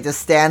 Everybody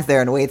just stands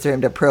there and waits for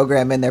him to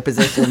program in their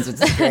positions,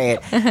 which is great.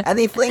 And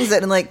he flings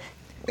it, and like,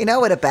 we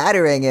know what a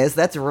Batarang is.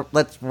 That's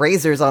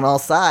razors on all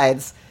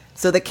sides.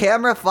 So the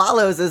camera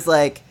follows as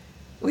like,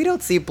 we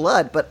don't see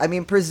blood, but I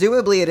mean,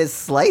 presumably it is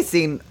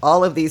slicing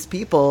all of these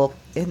people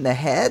in the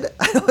head.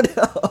 I don't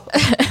know.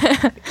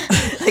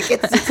 Like,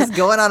 it's just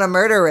going on a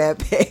murder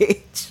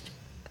rampage.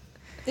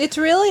 It's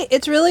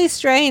really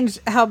strange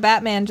how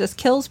Batman just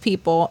kills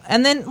people.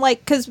 And then, like,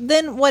 because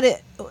then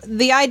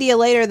the idea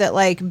later that,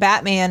 like,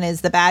 Batman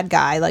is the bad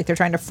guy, like, they're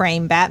trying to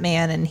frame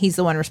Batman and he's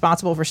the one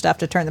responsible for stuff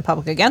to turn the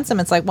public against him.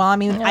 It's like, well, I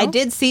mean, I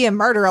did see him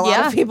murder a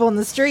lot of people in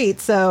the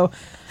street, so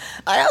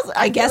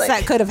I guess like,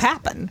 that could have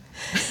happened.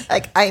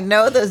 Like, I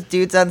know those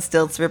dudes on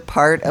stilts were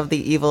part of the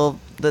evil,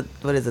 the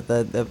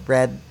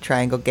red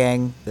triangle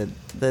gang, the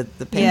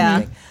pink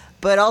thing.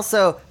 But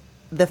also,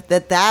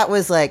 that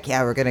was like,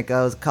 yeah, we're gonna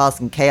go cause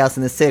some chaos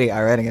in the city.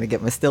 All right, I'm gonna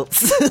get my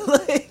stilts.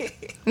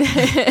 Like,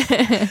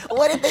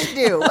 what did they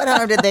do? What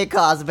harm did they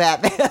cause,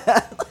 Batman?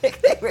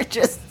 Like, they were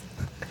just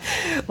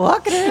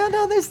walking around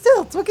on their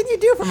stilts. What can you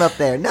do from up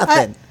there?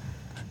 Nothing.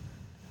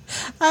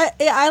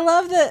 I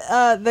love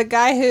that the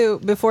guy who,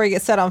 before he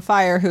gets set on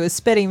fire, who is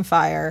spitting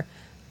fire,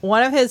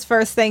 one of his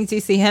first things you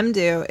see him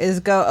do is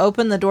go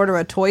open the door to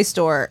a toy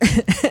store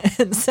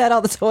and set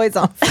all the toys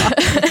on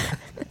fire.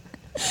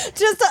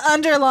 Just to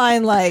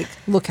underline, like,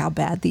 look how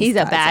bad these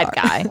guys are. He's a bad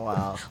guy.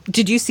 Wow.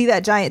 Did you see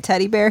that giant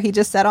teddy bear he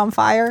just set on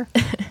fire?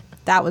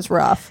 That was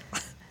rough.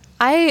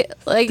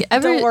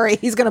 Don't worry,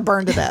 he's going to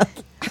burn to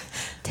death.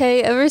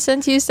 Tay, ever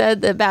since you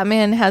said that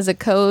Batman has a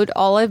code,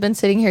 all I've been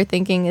sitting here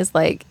thinking is,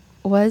 like,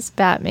 was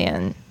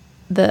Batman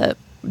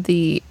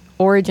the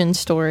origin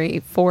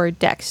story for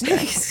Dexter?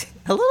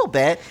 A little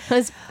bit.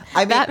 Was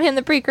Batman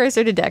the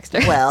precursor to Dexter?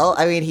 Well,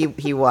 I mean,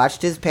 he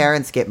watched his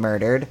parents get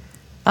murdered.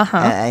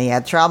 And he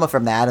had trauma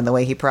from that, and the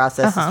way he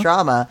processes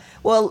trauma.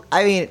 Well,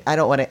 I mean, I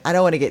don't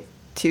want to get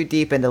too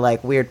deep into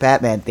like weird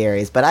Batman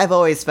theories, but I've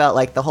always felt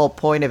like the whole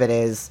point of it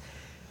is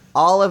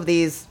all of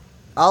the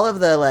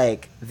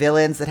like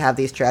villains that have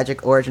these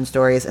tragic origin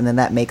stories, and then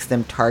that makes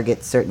them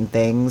target certain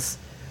things.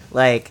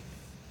 Like,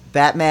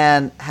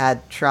 Batman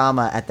had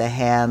trauma at the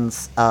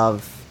hands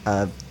of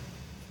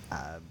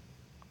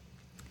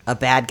a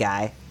bad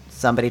guy,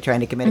 somebody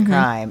trying to commit a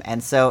crime,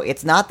 and so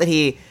it's not that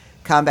he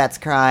combats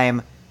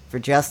crime for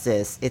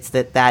justice, it's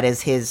that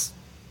is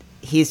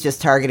he's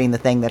just targeting the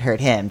thing that hurt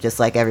him, just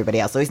like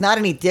everybody else. So he's not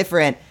any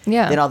different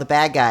than all the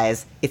bad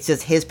guys. It's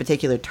just his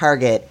particular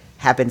target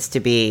happens to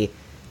be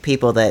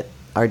people that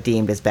are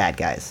deemed as bad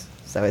guys.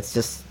 So it's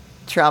just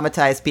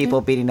traumatized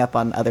people beating up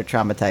on other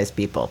traumatized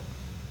people.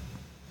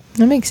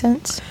 That makes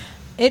sense.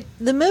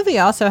 The movie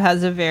also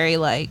has a very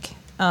like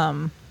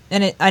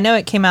I know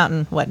it came out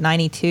in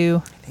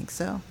 92? I think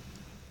so.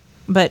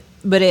 But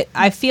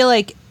I feel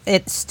like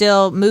it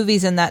still,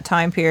 movies in that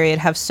time period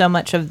have so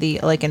much of the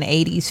like an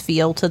 80s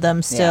feel to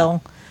them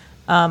still.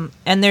 And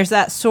there's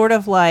that sort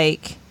of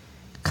like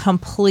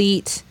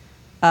complete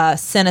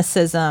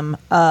cynicism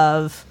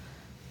of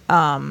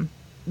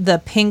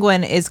the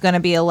Penguin is going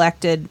to be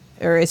elected,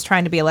 or is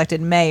trying to be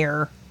elected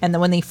mayor, and then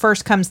when he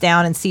first comes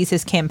down and sees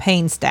his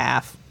campaign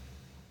staff,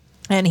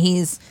 and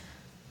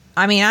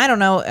I mean, I don't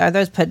know, are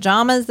those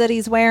pajamas that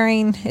he's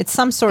wearing? It's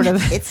some sort of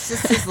it's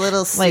just his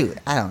little suit.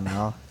 I don't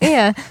know.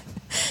 Yeah.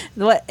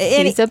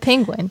 He's a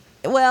penguin.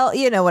 well,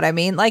 you know what I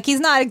mean. Like, he's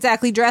not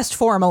exactly dressed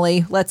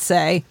formally, let's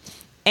say,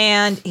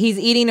 and he's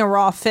eating a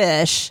raw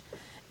fish,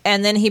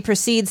 and then he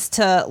proceeds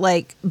to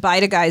like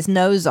bite a guy's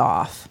nose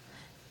off,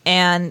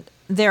 and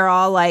they're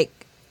all like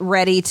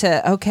ready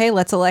to, okay,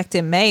 let's elect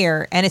him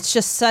mayor, and it's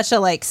just such a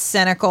like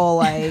cynical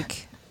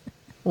like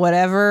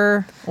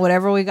whatever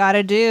we got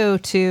to do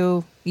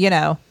to, you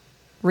know,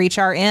 reach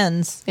our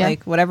ends,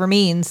 like whatever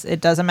means,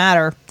 it doesn't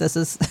matter. This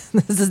is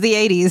the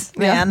 80s,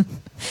 man.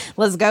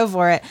 Let's go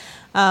for it.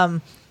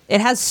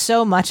 It has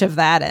so much of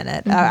that in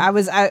it.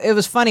 It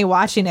was funny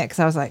watching it because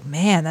I was like,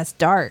 man, that's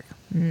dark.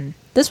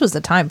 This was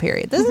the time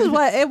period. This is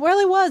what it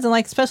really was. And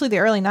like, especially the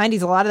early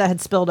 90s, a lot of that had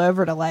spilled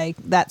over to like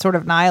that sort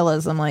of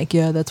nihilism. Like,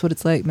 yeah, that's what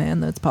it's like, man.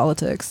 That's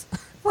politics.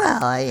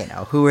 Well, you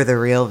know, who are the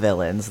real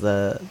villains?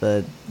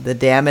 The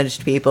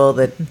damaged people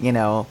that, you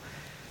know,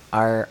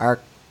 are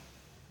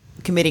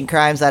committing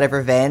crimes out of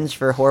revenge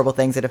for horrible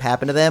things that have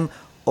happened to them,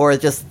 or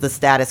just the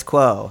status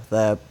quo,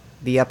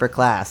 the upper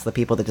class, the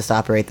people that just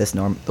operate this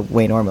the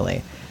way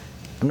normally.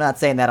 I'm not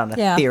saying that on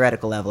a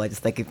theoretical level. I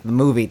just think the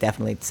movie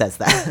definitely says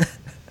that.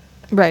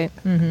 Right.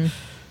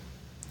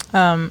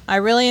 I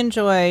really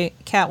enjoy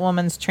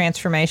Catwoman's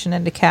transformation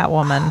into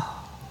Catwoman.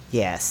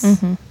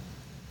 Yes.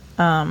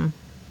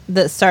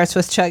 That starts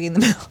with chugging the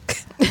milk.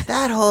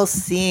 That whole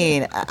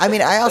scene. I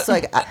mean, I also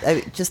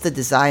like just the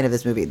design of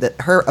this movie.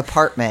 Her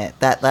apartment,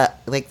 that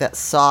like that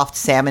soft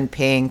salmon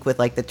pink with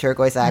like the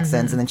turquoise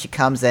accents, and then she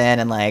comes in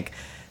and like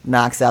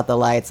knocks out the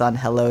lights on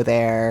 "Hello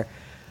There,"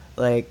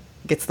 like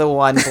gets the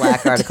one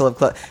black article of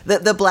clothes.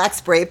 The black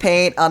spray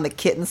paint on the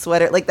kitten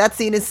sweater. Like that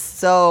scene is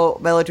so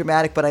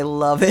melodramatic, but I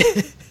love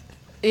it.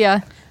 Yeah.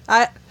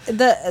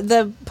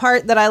 The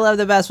part that I love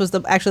the best was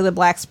actually the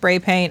black spray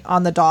paint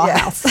on the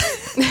dollhouse.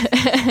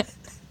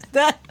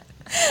 That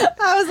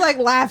I was like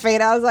laughing.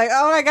 I was like,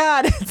 "Oh my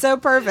god, it's so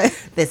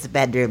perfect." This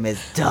bedroom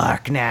is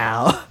dark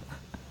now.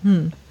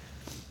 I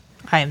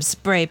am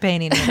spray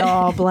painting it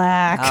all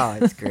black. Oh,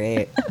 it's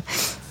great.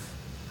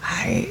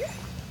 I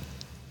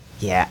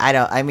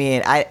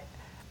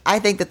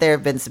think that there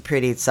have been some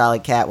pretty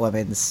solid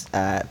Catwomans,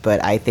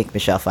 but I think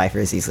Michelle Pfeiffer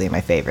is easily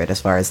my favorite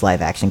as far as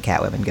live action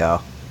Catwomen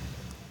go.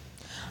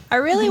 I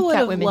really would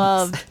have Catwomen.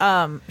 loved,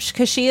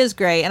 because she is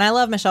great, and I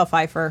love Michelle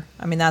Pfeiffer.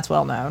 I mean, that's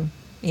well known,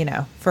 you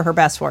know, for her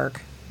best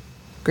work,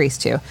 Grease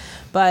too.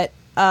 But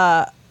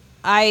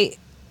I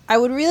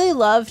would really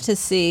love to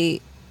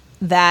see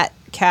that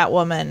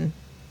Catwoman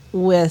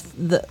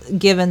with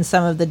given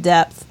some of the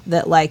depth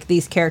that like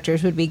these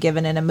characters would be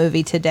given in a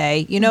movie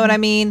today. You know what I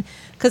mean?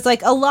 Because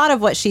like a lot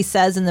of what she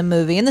says in the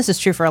movie, and this is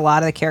true for a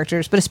lot of the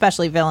characters, but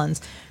especially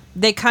villains,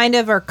 they kind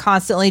of are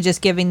constantly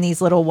just giving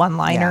these little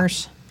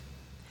one-liners. Yeah.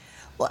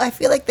 Well, I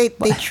feel like they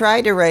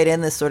tried to write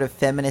in this sort of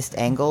feminist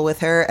angle with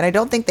her, and I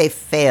don't think they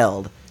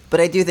failed, but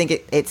I do think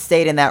it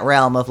stayed in that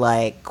realm of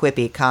like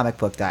quippy comic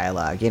book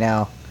dialogue, you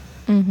know?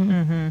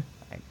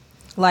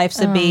 Life's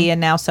a bee,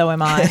 and now so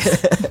am I.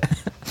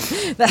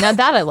 Now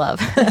that I love.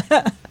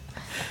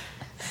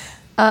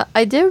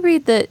 I did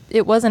read that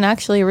it wasn't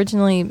actually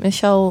originally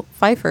Michelle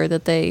Pfeiffer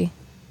that they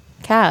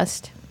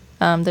cast,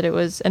 that it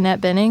was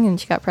Annette Bening,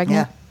 and she got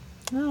pregnant. Yeah.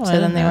 Oh,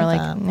 So then they were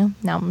like, no,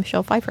 now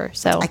Michelle Pfeiffer.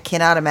 So I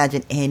cannot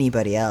imagine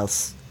anybody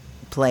else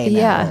playing that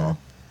Yeah. role.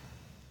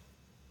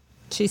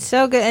 she's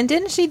so good. And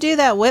didn't she do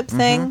that whip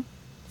thing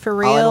for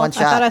real? All in one I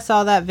shot. thought I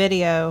saw that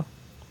video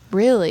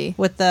really,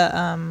 with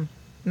the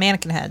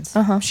mannequin heads.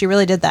 Uh-huh. She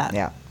really did that.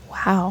 Yeah.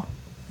 wow,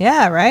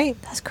 Yeah, right?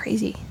 that's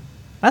crazy.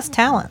 That's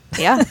talent.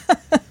 Yeah,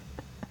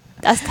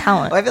 that's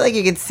talent. Well, I feel like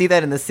you can see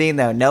that in the scene,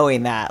 though,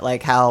 knowing that,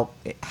 like, how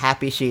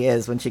happy she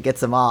is when she gets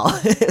them all.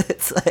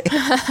 It's like,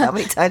 how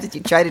many times did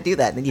you try to do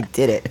that, and then you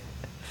did it?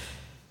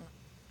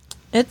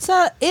 It's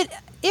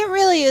it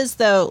really is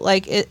though.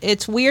 Like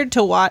it's weird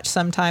to watch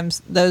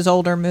sometimes those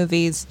older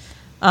movies,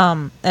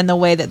 and the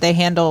way that they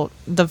handle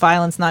the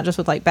violence, not just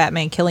with like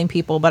Batman killing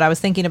people, but I was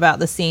thinking about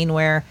the scene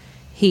where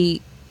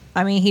he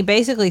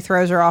basically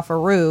throws her off a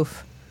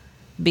roof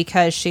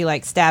because she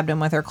like stabbed him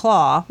with her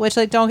claw. Which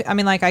like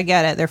I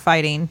get it. They're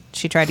fighting.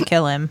 She tried to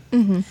kill him,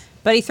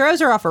 but he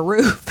throws her off a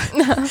roof.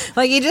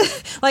 Like he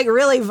just like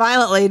really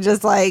violently,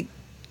 just like.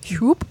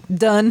 Whoop,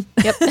 done.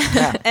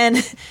 Yep.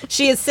 And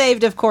she is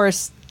saved, of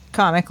course,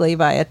 comically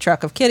by a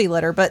truck of kitty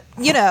litter. But,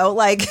 you know,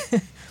 like,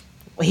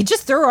 he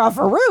just threw her off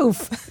a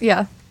roof.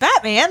 Yeah,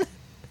 Batman.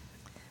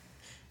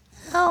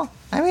 Oh,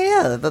 I mean,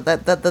 yeah.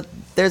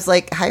 There's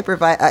like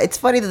it's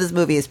funny that this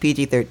movie is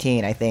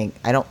PG-13.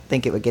 I don't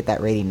think it would get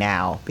that rating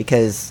now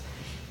because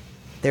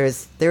there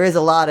is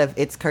a lot of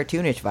it's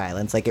cartoonish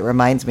violence. Like it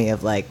reminds me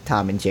of like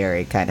Tom and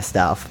Jerry kind of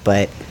stuff,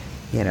 but.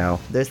 You know,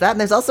 there's that, and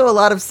there's also a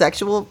lot of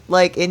sexual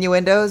like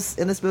innuendos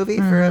in this movie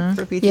for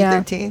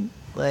PG-13.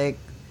 Like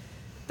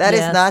that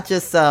is not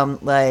just some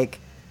like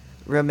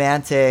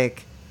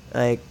romantic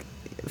like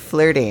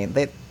flirting.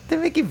 They're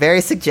making very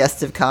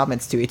suggestive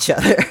comments to each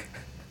other.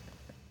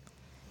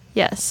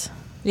 yes,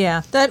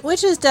 Yeah.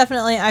 Which is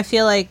definitely, I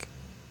feel like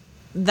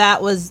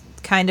that was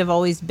kind of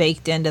always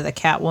baked into the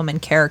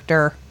Catwoman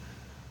character,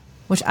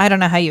 which I don't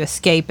know how you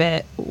escape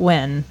it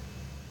when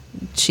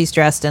she's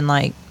dressed in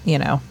like, you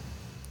know,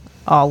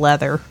 all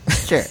leather.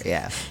 Sure,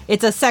 yeah.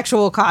 It's a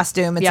sexual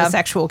costume. It's Yeah. a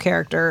sexual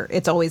character.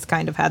 It's always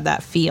kind of had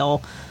that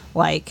feel,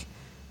 like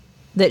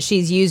that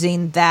she's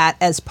using that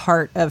as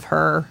part of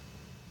her.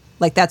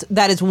 Like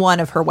that is one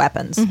of her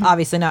weapons.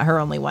 Obviously not her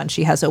only one.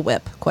 She has a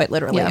whip, quite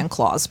literally, Yeah. and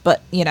claws.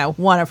 But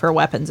one of her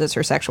weapons is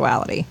her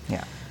sexuality.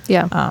 Yeah.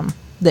 Yeah.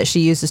 That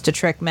she uses to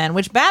trick men,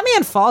 which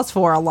Batman falls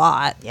for a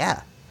lot.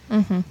 Yeah.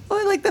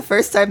 Well, like the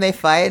first time they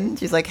fight, and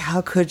she's like,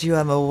 "How could you?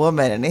 I'm a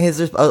woman." And his,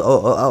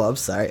 oh, I'm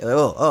sorry.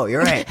 Oh,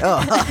 you're right.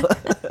 Oh,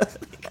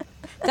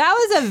 That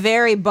was a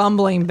very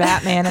bumbling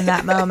Batman in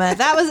that moment.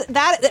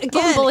 That again.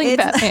 Bumbling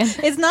Batman.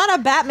 It's not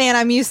a Batman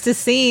I'm used to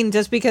seeing.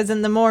 Just because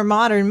in the more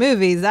modern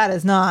movies, that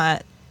is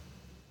not.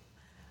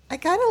 I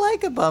kind of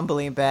like a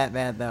bumbling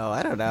Batman, though.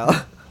 I don't know.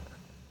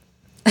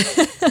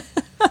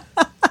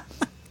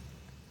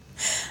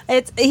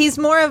 He's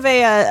more of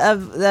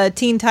a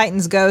Teen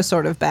Titans Go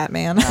sort of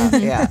Batman.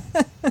 Yeah.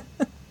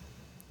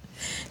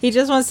 He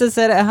just wants to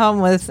sit at home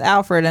with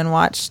Alfred and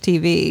watch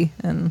TV,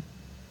 and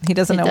he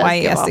doesn't know It why does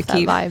he give has off to that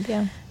keep. vibe.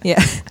 Yeah.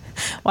 Yeah,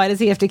 why does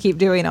he have to keep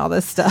doing all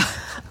this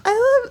stuff?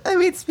 I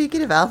mean,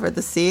 speaking of Alfred,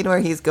 the scene where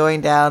he's going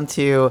down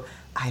to,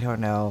 I don't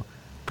know,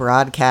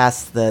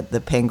 broadcast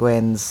the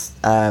Penguins'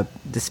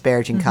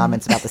 disparaging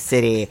comments about the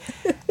city,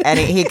 and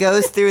he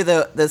goes through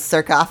the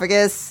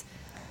sarcophagus,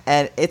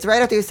 and it's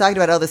right after he was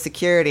talking about, the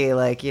security,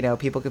 like,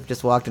 people could have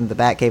just walked into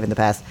the Batcave in the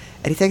past,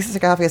 and he takes the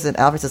sarcophagus, and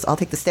Alfred says, "I'll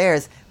take the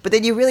stairs," but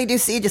then you really do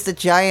see just a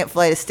giant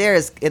flight of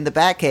stairs in the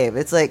Batcave.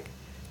 It's like,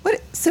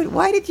 what? So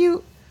why did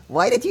you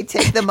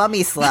take the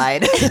mummy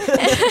slide?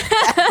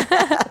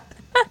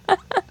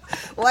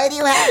 Why do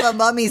you have a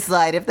mummy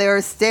slide if there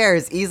are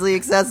stairs easily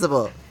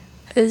accessible?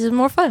 This is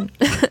more fun.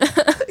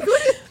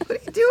 What are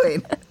you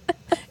doing?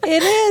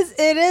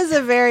 It is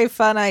a very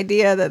fun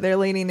idea that they're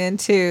leaning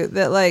into.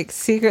 That like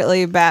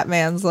secretly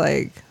Batman's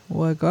like,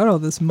 well, I got all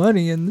this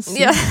money, and this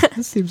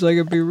seems like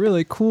it'd be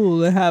really cool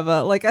to have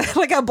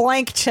a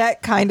blank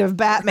check kind of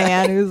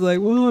Batman who's like,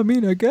 well, I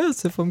mean, I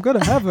guess if I'm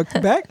gonna have a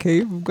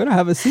Batcave, I'm gonna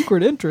have a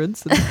secret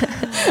entrance.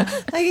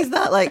 Like, he's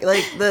not like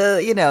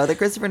the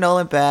Christopher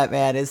Nolan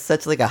Batman is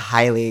such like a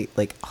highly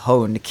like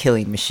honed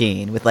killing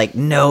machine with like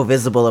no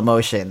visible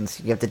emotions.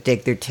 You have to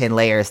dig through 10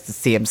 layers to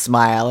see him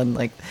smile, and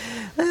like,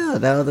 I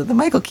don't know, the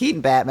Michael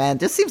Keaton Batman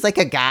just seems like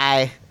a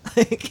guy.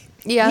 Like,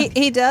 Yeah.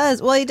 He does.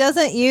 Well, he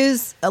doesn't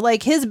use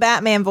like his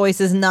Batman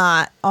voice is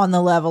not on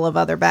the level of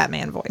other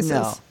Batman voices.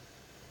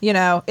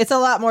 No. It's a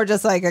lot more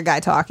just like a guy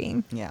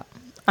talking. yeah.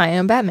 I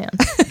am Batman.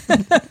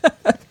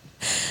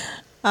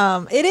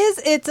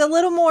 It's a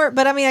little more,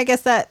 but I mean, I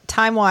guess that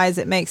time wise,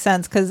 it makes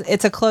sense because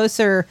it's a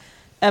closer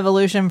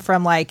evolution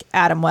from like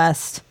Adam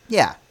West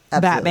Yeah.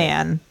 Absolutely.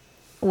 Batman,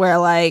 where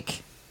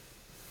like,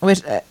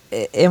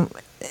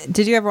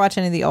 did you ever watch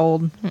any of the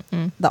old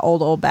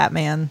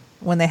Batman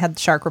when they had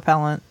shark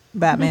repellent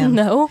Batman?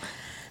 No.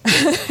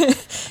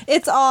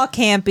 It's all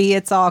campy.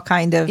 It's all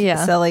kind of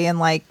Yeah. silly. And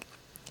like,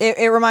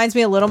 it reminds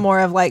me a little more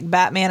of like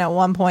Batman at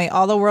one point.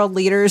 All the world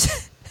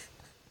leaders,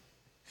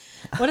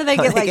 what do they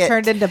get? Like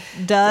turned into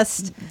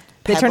dust?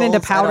 They turn into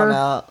Pebbles, I don't powder.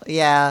 know.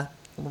 Yeah.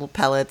 Little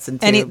pellets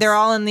and tubes. And they're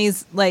all in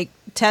these like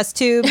test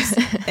tubes.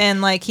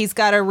 And like, he's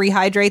got to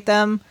rehydrate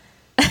them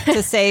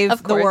to save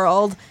Of the course.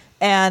 world.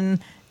 And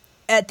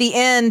at the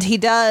end he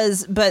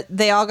does, but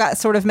they all got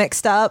sort of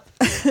mixed up.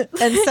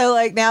 And so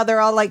like now they're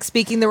all like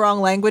speaking the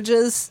wrong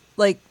languages.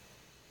 Like,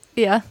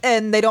 Yeah.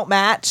 and they don't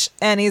match,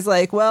 and he's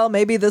like, well,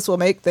 maybe this will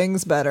make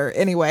things better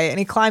anyway, and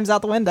he climbs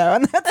out the window,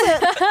 and that's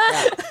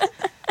it.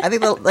 I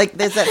think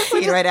there's that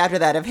scene right after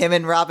that of him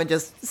and Robin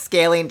just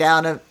scaling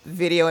down a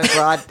video in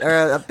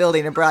a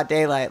building in broad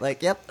daylight.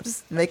 Like, yep,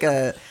 just make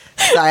a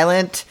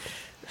silent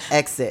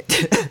exit.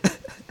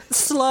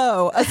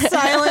 A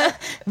silent,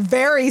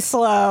 very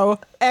slow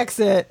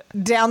exit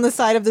down the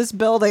side of this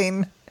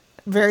building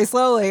very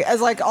slowly as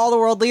like all the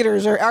world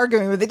leaders are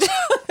arguing with each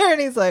other,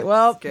 and he's like,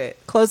 well, Great.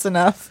 close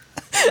enough.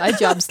 My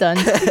job's done.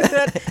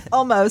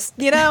 Almost,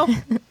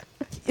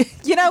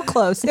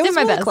 close. It Did was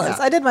my really best. close.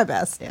 I did my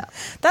best. Yeah.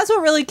 That's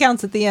what really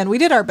counts at the end. We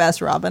did our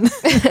best, Robin.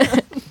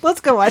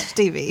 Let's go watch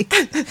TV.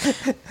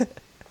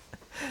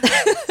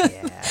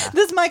 Yeah.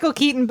 This Michael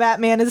Keaton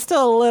Batman is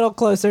still a little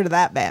closer to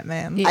that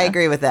Batman. Yeah. I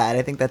agree with that.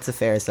 I think that's a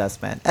fair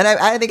assessment. And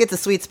I think it's a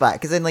sweet spot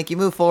because then like you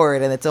move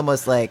forward and it's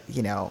almost like,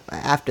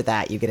 after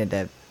that you get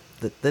into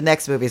the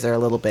next movies are a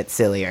little bit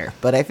sillier.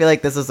 But I feel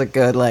like this is a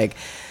good like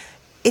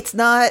it's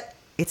not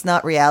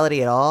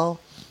reality at all,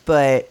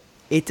 but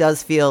it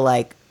does feel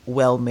like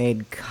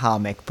well-made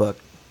comic book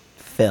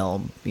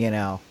film,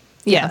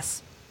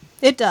 Yes,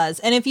 it does.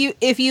 And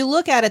if you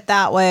look at it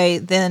that way,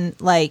 then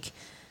like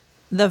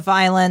the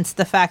violence,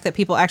 the fact that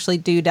people actually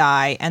do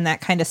die, and that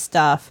kind of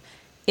stuff,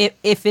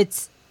 if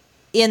it's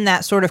in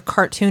that sort of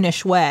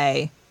cartoonish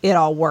way, it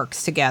all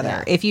works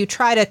together. Yeah. If you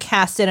try to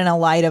cast it in a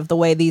light of the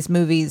way these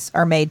movies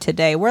are made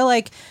today, where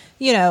like,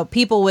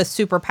 people with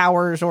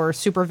superpowers or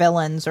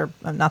supervillains, or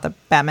not that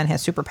Batman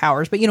has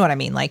superpowers, but you know what I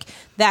mean? Like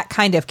that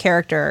kind of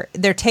character,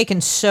 they're taken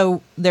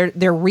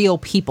they're real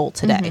people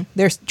today. Mm-hmm.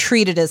 They're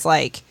treated as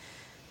like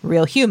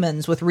real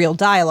humans with real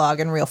dialogue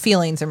and real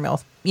feelings and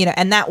real,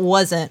 and that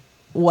wasn't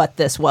what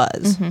this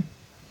was.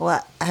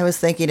 Well, I was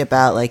thinking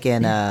about like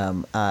in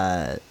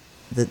the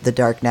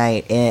Dark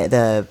Knight,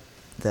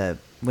 the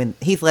when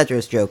Heath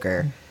Ledger's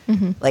Joker,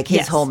 like his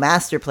Yes. whole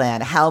master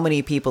plan. How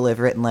many people have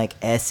written like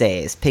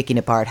essays picking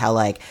apart how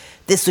like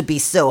this would be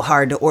so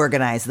hard to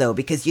organize though,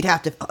 because you'd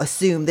have to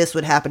assume this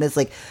would happen. It's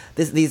like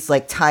these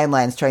like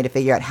timelines trying to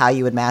figure out how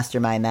you would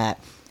mastermind that.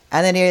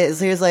 And then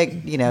here's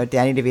like, you know,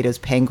 Danny DeVito's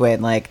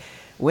Penguin. Like,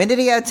 when did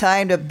he have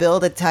time to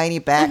build a tiny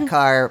bat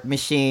car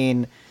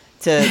machine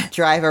to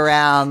drive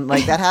around?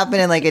 Like, that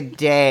happened in like a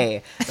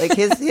day. Like,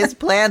 his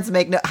plans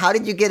make no. How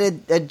did you get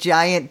a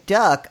giant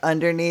duck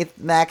underneath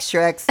Max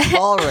Schreck's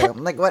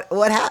ballroom? Like,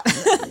 what happened?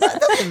 That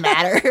doesn't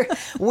matter.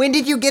 When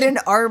did you get an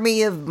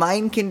army of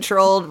mind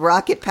controlled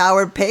rocket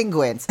powered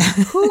penguins?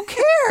 Who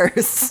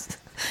cares?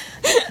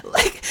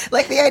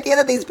 Like the idea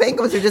that these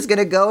penguins are just going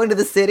to go into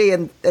the city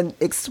and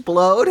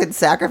explode and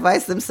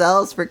sacrifice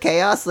themselves for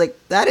chaos, like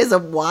that is a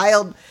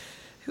wild.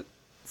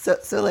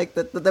 So like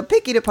the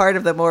picking apart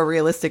of the more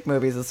realistic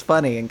movies is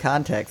funny in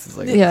context. It's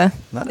like, Yeah.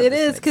 none of It this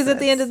is makes because at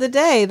the end sense. of the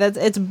day,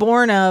 it's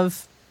born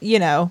of, you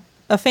know,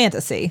 a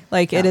fantasy.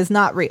 Like it Yeah. is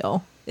not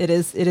real. It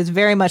is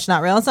very much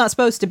not real. It's not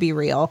supposed to be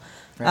real.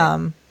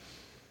 Right.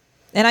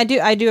 And I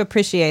do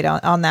appreciate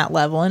on that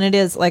level. And it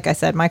is, like I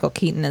said, Michael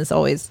Keaton is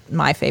always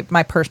my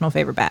personal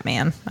favorite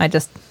Batman. I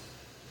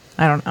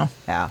don't know.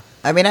 Yeah,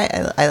 I mean,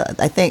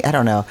 I think I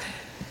don't know.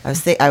 I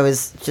was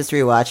just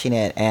rewatching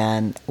it,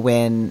 and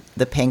when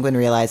the Penguin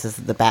realizes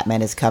that the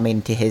Batman is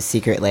coming to his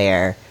secret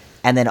lair,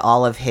 and then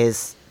all of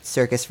his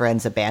circus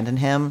friends abandon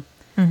him,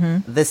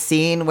 the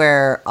scene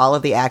where all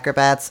of the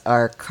acrobats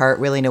are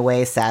cartwheeling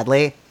away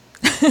sadly,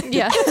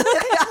 Yeah. they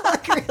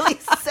look really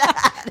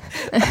sad,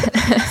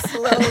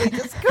 slowly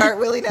just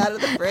cartwheeling out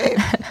of the frame.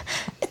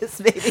 It's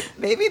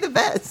maybe the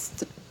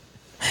best.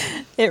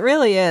 It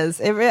really is.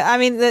 I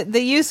mean,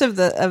 the use of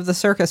the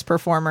circus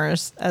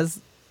performers as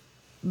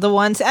the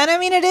ones, and I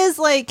mean, it is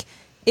like,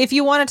 if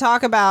you want to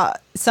talk about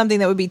something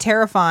that would be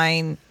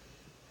terrifying,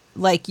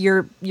 like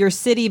your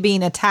city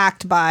being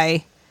attacked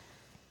by,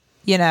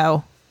 you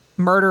know,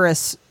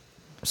 murderous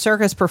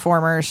circus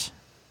performers.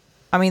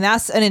 I mean,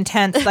 that's an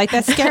intense, like,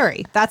 that's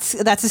scary. That's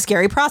a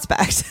scary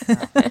prospect.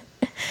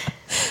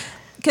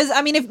 Because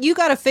I mean, if you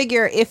got to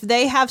figure, if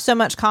they have so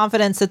much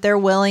confidence that they're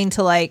willing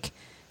to like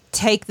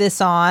take this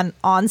on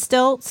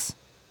stilts,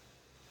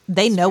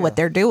 they know true. what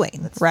they're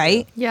doing,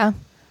 right? Yeah.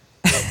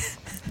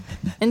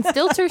 And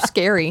stilts are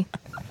scary.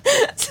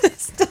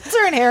 Stilts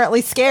are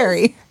inherently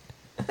scary.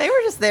 They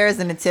were just there as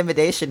an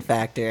intimidation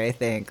factor, I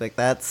think. Like,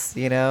 that's,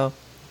 you know.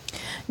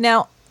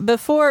 Now,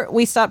 before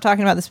we stop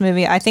talking about this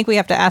movie, I think we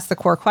have to ask the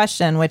core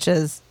question, which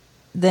is,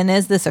 then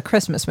is this a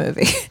Christmas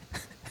movie?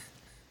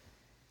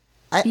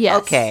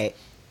 Yes. Okay.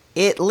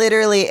 It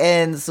literally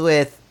ends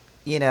with,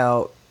 you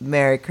know,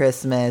 Merry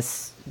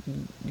Christmas,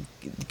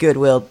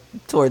 goodwill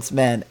towards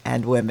men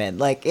and women.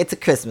 Like, it's a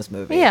Christmas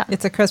movie. Yeah.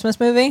 It's a Christmas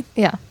movie.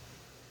 Yeah.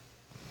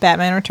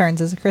 Batman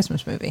Returns is a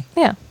Christmas movie.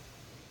 Yeah.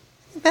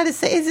 That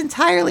is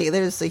entirely,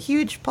 there's a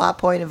huge plot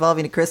point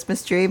involving a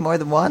Christmas tree more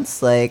than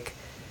once. Like,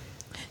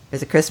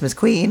 there's a Christmas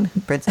queen,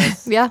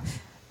 princess. Yeah.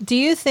 Do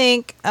you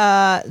think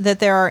that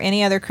there are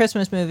any other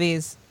Christmas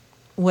movies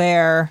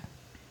where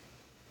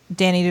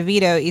Danny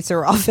DeVito eats a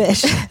raw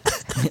fish?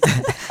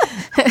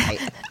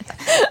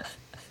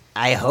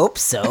 I hope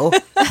so.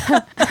 Because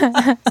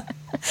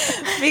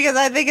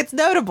I think it's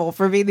notable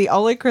for being the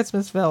only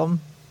Christmas film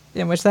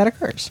in which that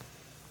occurs.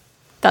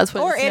 That's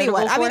what Or it's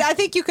anyone. notable I mean, for. I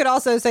think you could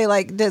also say,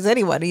 like, does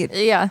anyone eat?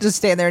 Yeah. Just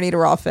stand there and eat a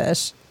raw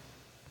fish.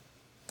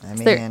 I Is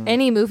mean, there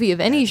any movie of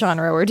any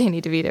genre where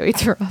Danny DeVito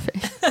eats a raw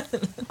fish?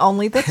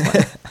 Only this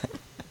one.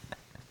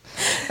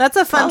 That's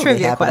a fun probably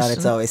trivia happened on question.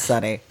 It's Always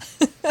Sunny.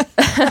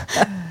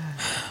 I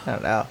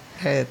don't know.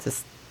 It's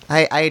just,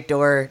 I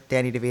adore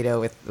Danny DeVito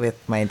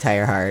with my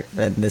entire heart,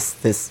 and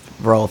this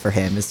role for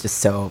him is just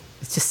so,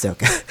 it's just so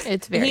good.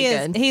 It's very he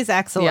is. good. He's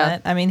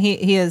excellent. I mean,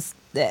 he is.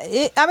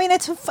 I mean,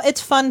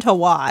 it's fun to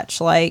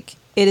watch. Like,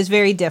 it is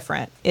very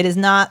different. It is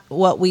not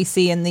what we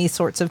see in these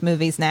sorts of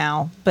movies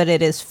now, but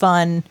it is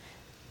fun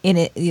in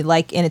it,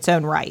 like in its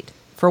own right.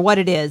 For what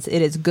it is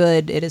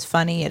good. It is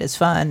funny. It is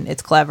fun.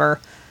 It's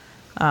clever.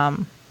 I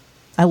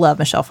love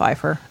Michelle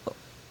Pfeiffer.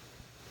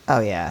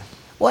 Oh yeah.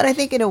 Well, I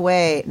think in a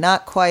way,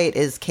 not quite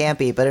as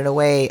campy, but in a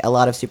way, a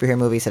lot of superhero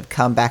movies have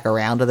come back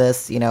around to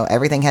this. You know,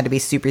 everything had to be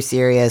super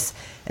serious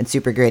and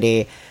super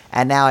gritty,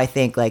 and now I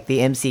think like the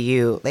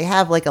MCU, they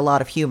have like a lot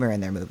of humor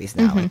in their movies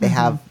now. Like, they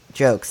have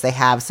jokes, they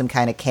have some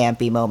kind of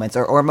campy moments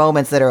or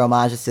moments that are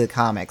homages to the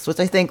comics, which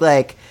I think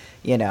like,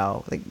 you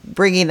know, like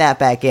bringing that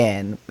back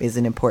in is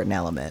an important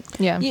element.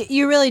 Yeah.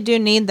 You really do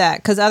need that,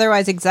 because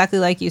otherwise, exactly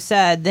like you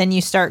said, then you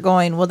start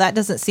going, well, that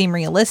doesn't seem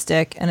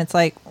realistic, and it's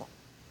like,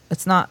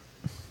 it's not.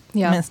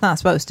 Yeah. I mean, it's not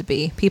supposed to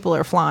be. People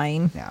are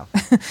flying. No.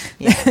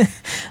 Yeah.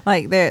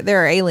 Like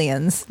there are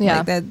aliens. Yeah.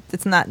 Like that.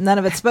 It's not. None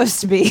of it's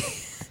supposed to be.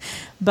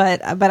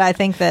 but I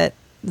think that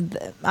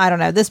I don't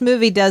know. This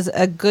movie does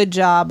a good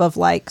job of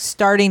like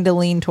starting to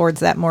lean towards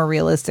that more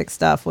realistic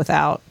stuff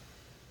without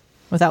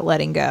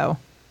letting go.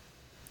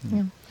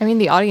 Yeah. I mean,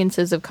 the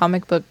audiences of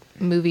comic book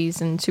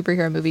movies and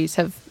superhero movies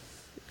have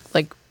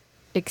like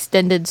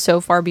extended so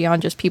far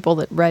beyond just people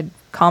that read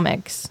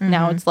comics.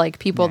 Now it's like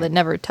people that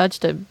never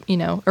touched a,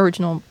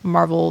 original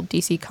Marvel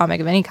DC comic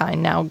of any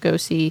kind now go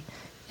see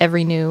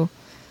every new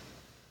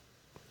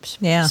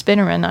Yeah.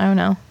 Spinnerman, I don't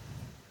know.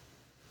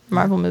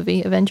 Marvel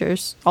movie,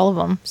 Avengers, all of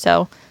them.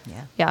 So,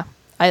 yeah.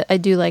 I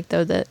do like,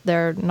 though, that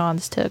there are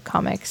nods to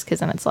comics, because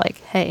then it's like,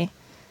 hey,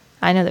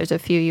 I know there's a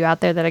few of you out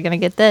there that are going to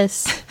get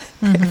this.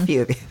 A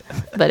few of you.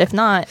 But if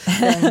not,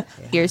 then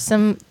here's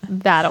some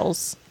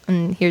battles,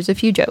 and here's a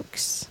few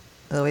jokes.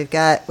 Well, we've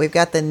got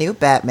the new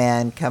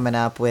Batman coming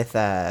up with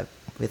the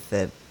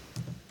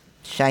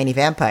shiny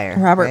vampire.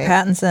 Robert right?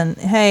 Pattinson.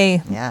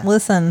 Hey,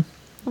 listen,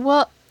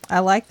 Well, I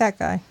like that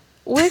guy.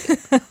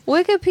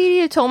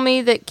 Wikipedia told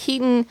me that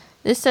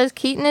this says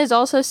Keaton is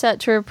also set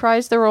to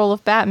reprise the role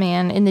of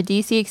Batman in the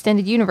DC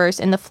Extended Universe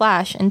in The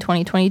Flash in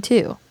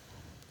 2022.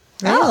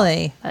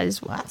 Really?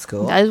 That's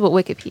cool. That is what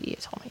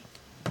Wikipedia told me.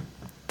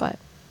 But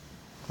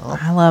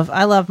I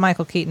love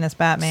Michael Keaton as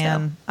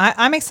Batman.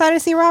 I'm excited to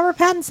see Robert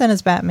Pattinson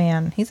as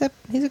Batman. He's a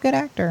good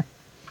actor.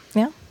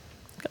 yeah,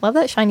 I love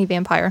that shiny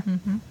vampire.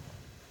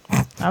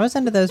 I was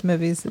into those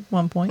movies at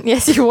one point.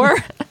 Yes, you were.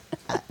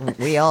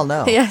 We all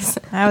know. Yes,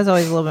 I was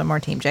always a little bit more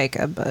Team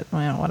Jacob, but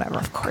whatever.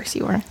 of course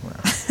you were.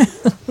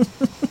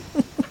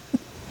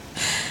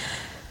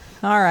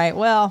 All right.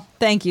 Well,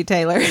 thank you,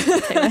 Taylor.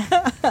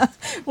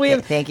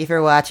 Thank you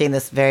for watching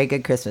this very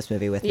good Christmas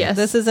movie with Yes.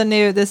 me.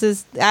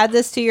 Add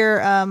this to your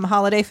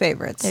holiday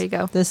favorites. There you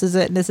go. This is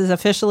it. This is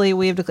officially,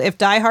 if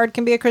Die Hard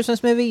can be a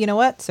Christmas movie, you know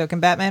what? So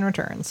can Batman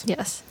Returns.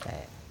 Yes.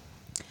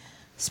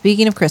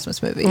 Speaking of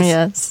Christmas movies,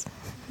 Yes.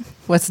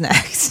 what's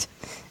next?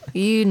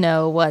 You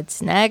know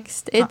what's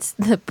next. It's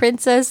the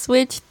Princess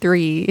Switch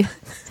 3.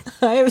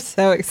 I am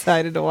so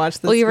excited to watch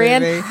this We movie.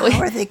 ran-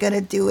 How are they going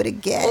to do it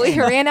again? We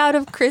ran out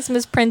of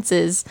Christmas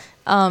princes,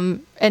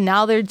 and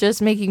now they're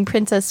just making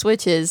Princess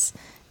Switches.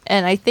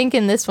 And I think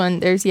in this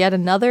one, there's yet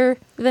another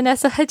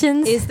Vanessa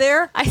Hudgens. Is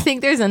there? I think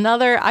there's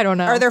another. I don't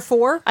know. Are there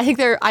 4? I think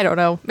I don't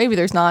know. Maybe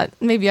there's not.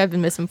 Maybe I've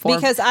been misinformed.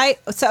 Because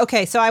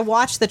so I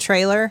watched the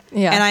trailer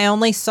Yeah. and I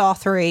only saw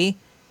 3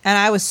 and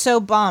I was so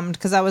bummed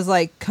because I was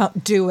like,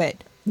 do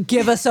it.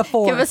 Give us a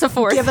 4th. Give us a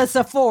 4th. Give us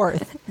a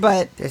 4th.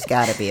 But There's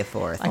got to be a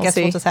fourth. I guess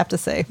see. we'll just have to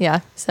see. Yeah.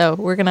 So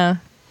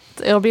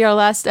it'll be our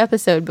last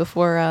episode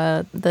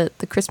before the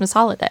Christmas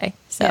holiday.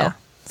 So Yeah.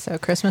 So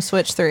Christmas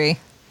Switch 3.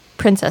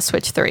 Princess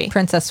Switch 3.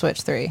 Princess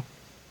Switch 3.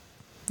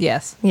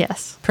 Yes.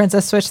 Yes.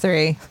 Princess Switch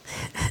 3.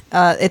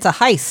 It's a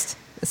heist.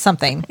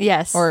 Something.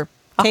 Yes. Or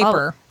A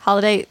caper.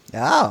 holiday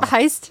Oh.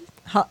 heist.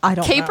 I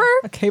don't Caper? know.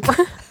 A caper?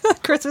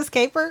 Christmas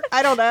caper?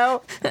 I don't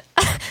know.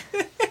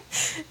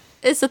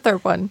 It's the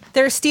third one.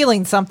 They're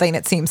stealing something,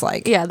 it seems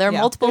like. Yeah, there are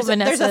multiple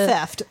There's a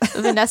theft.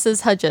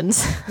 Vanessa's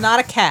Hudgens. Not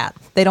a cat.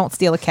 They don't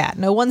steal a cat.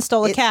 No one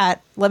stole a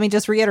cat. Let me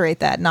just reiterate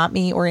that. Not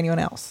me or anyone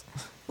else.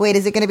 Wait,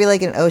 is it going to be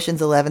like an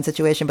Ocean's 11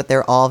 situation, but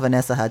they're all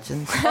Vanessa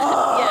Hudgens?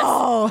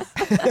 Oh.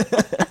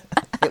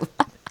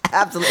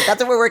 Absolutely. That's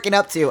what we're working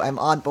up to. I'm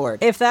on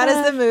board. If that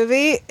is the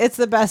movie, it's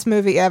the best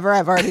movie ever.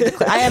 I've already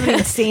declared. I haven't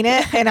even seen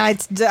it, and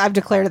I've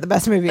declared it the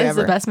best movie It's ever.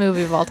 the best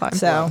movie of all time.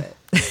 So,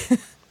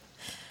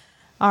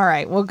 all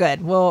right. Well,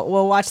 good.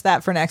 We'll watch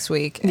that for next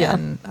week, Yeah.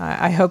 and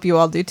I hope you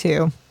all do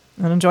too.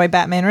 And enjoy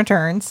Batman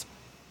Returns,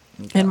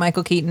 and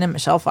Michael Keaton and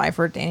Michelle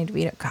Pfeiffer, Danny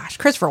DeVito. Gosh,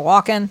 Christopher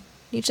Walken.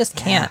 You just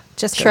can't.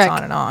 Just goes Shrek.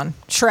 on and on.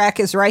 Shrek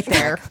is right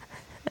there.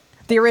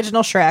 The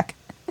original Shrek.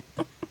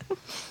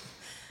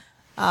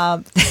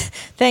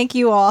 Thank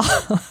you all.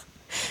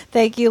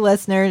 Thank you,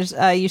 listeners.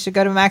 You should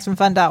go to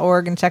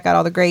MaximumFun.org and check out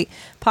all the great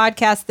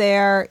podcasts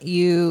there.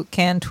 You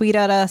can tweet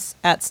at us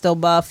at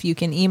StillBuff. You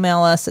can email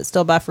us at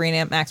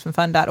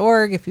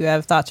stillbuffering@MaximumFun.org if you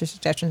have thoughts or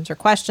suggestions or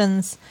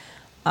questions.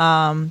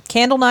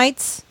 Candle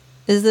Nights,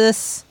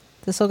 this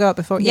will go up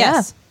before? Yeah.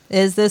 Yes.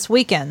 Is this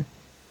weekend,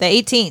 the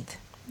 18th.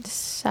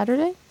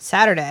 Saturday?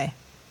 Saturday,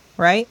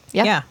 right?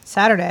 Yep. Yeah,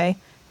 Saturday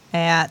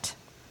at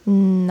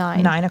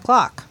 9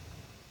 o'clock.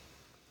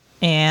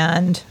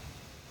 And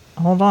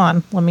hold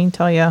on, let me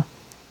tell you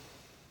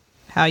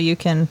how you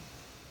can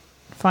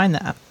find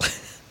that.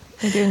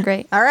 You're doing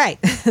great. All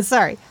right,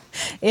 sorry.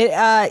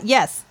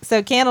 Yes,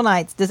 so Candle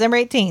Nights, December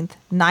 18th,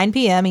 9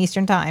 p.m.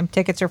 Eastern Time.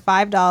 Tickets are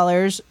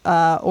 $5,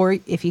 or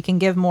if you can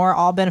give more,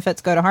 all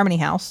benefits go to Harmony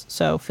House.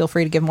 So feel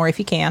free to give more if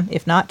you can.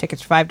 If not,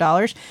 tickets are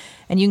 $5.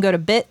 And you can go to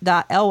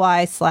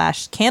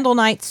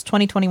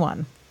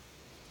bit.ly/candlenights2021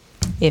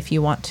 if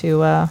you want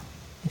to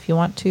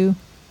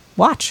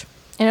watch.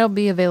 And it'll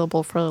be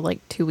available for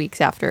like 2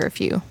 weeks after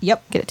if you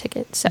Yep. get a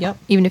ticket. So Yep.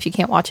 even if you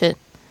can't watch it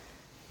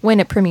when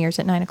it premieres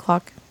at 9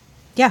 o'clock.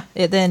 Yeah,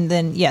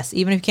 then yes,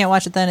 even if you can't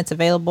watch it then, it's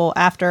available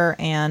after,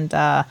 and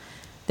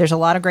there's a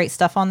lot of great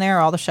stuff on there,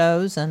 all the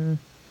shows, and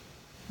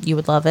you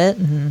would love it.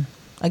 And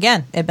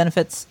again, it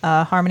benefits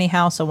Harmony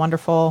House, a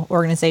wonderful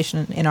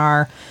organization in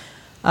our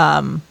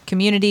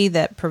community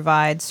that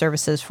provides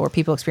services for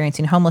people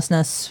experiencing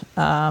homelessness,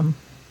 and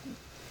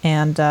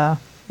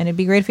it'd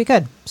be great if you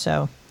could.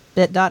 So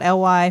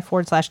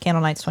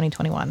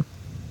bit.ly/candlenights2021.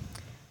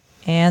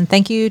 And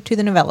thank you to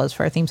the Novellas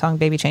for our theme song,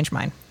 Baby Change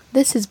Mine.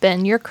 This has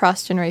been your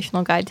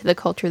cross-generational guide to the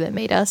culture that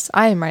made us.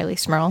 I am Riley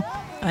Smurl.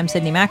 I'm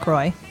Sydney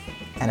McRoy.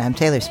 And I'm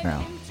Taylor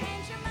Smurl.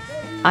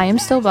 I am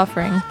still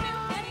buffering.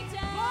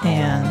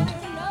 And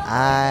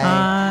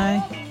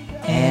I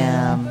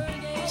am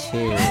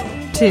too.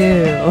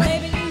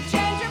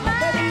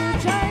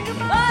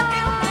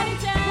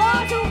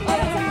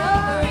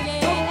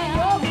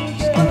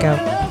 And go.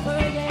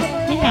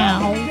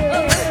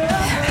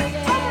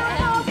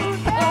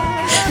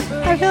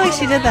 I feel like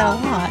she did that a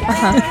lot.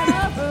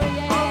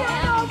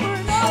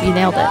 You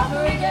nailed it.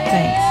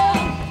 Thanks.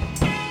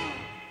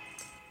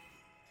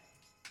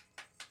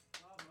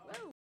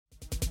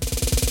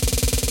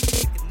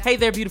 Hey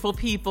there, beautiful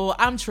people.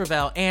 I'm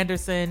Travell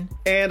Anderson.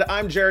 And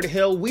I'm Jared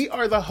Hill. We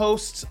are the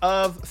hosts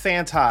of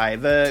Fanti,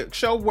 the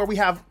show where we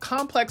have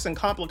complex and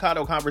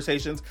complicado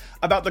conversations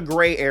about the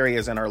gray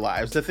areas in our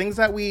lives, the things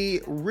that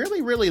we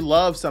really, really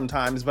love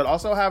sometimes, but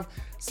also have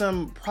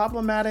some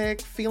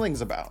problematic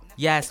feelings about.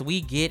 Yes, we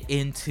get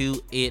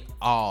into it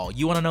all.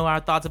 You want to know our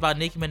thoughts about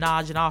Nicki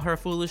Minaj and all her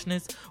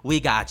foolishness?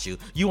 We got you.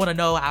 You want to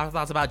know our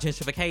thoughts about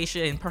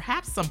gentrification and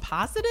perhaps some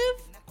positive?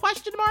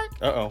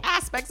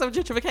 Aspects of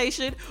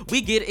gentrification?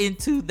 We get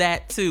into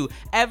that too.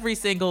 Every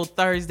single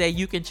Thursday,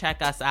 you can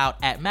check us out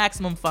at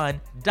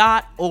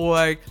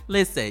MaximumFun.org.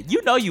 Listen,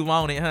 you know you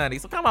want it, honey,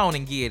 so come on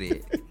and get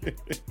it.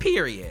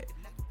 Period.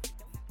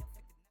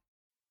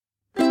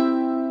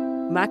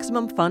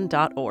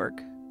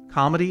 MaximumFun.org.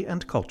 Comedy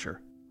and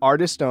culture.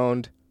 Artist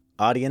owned.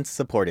 Audience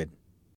supported.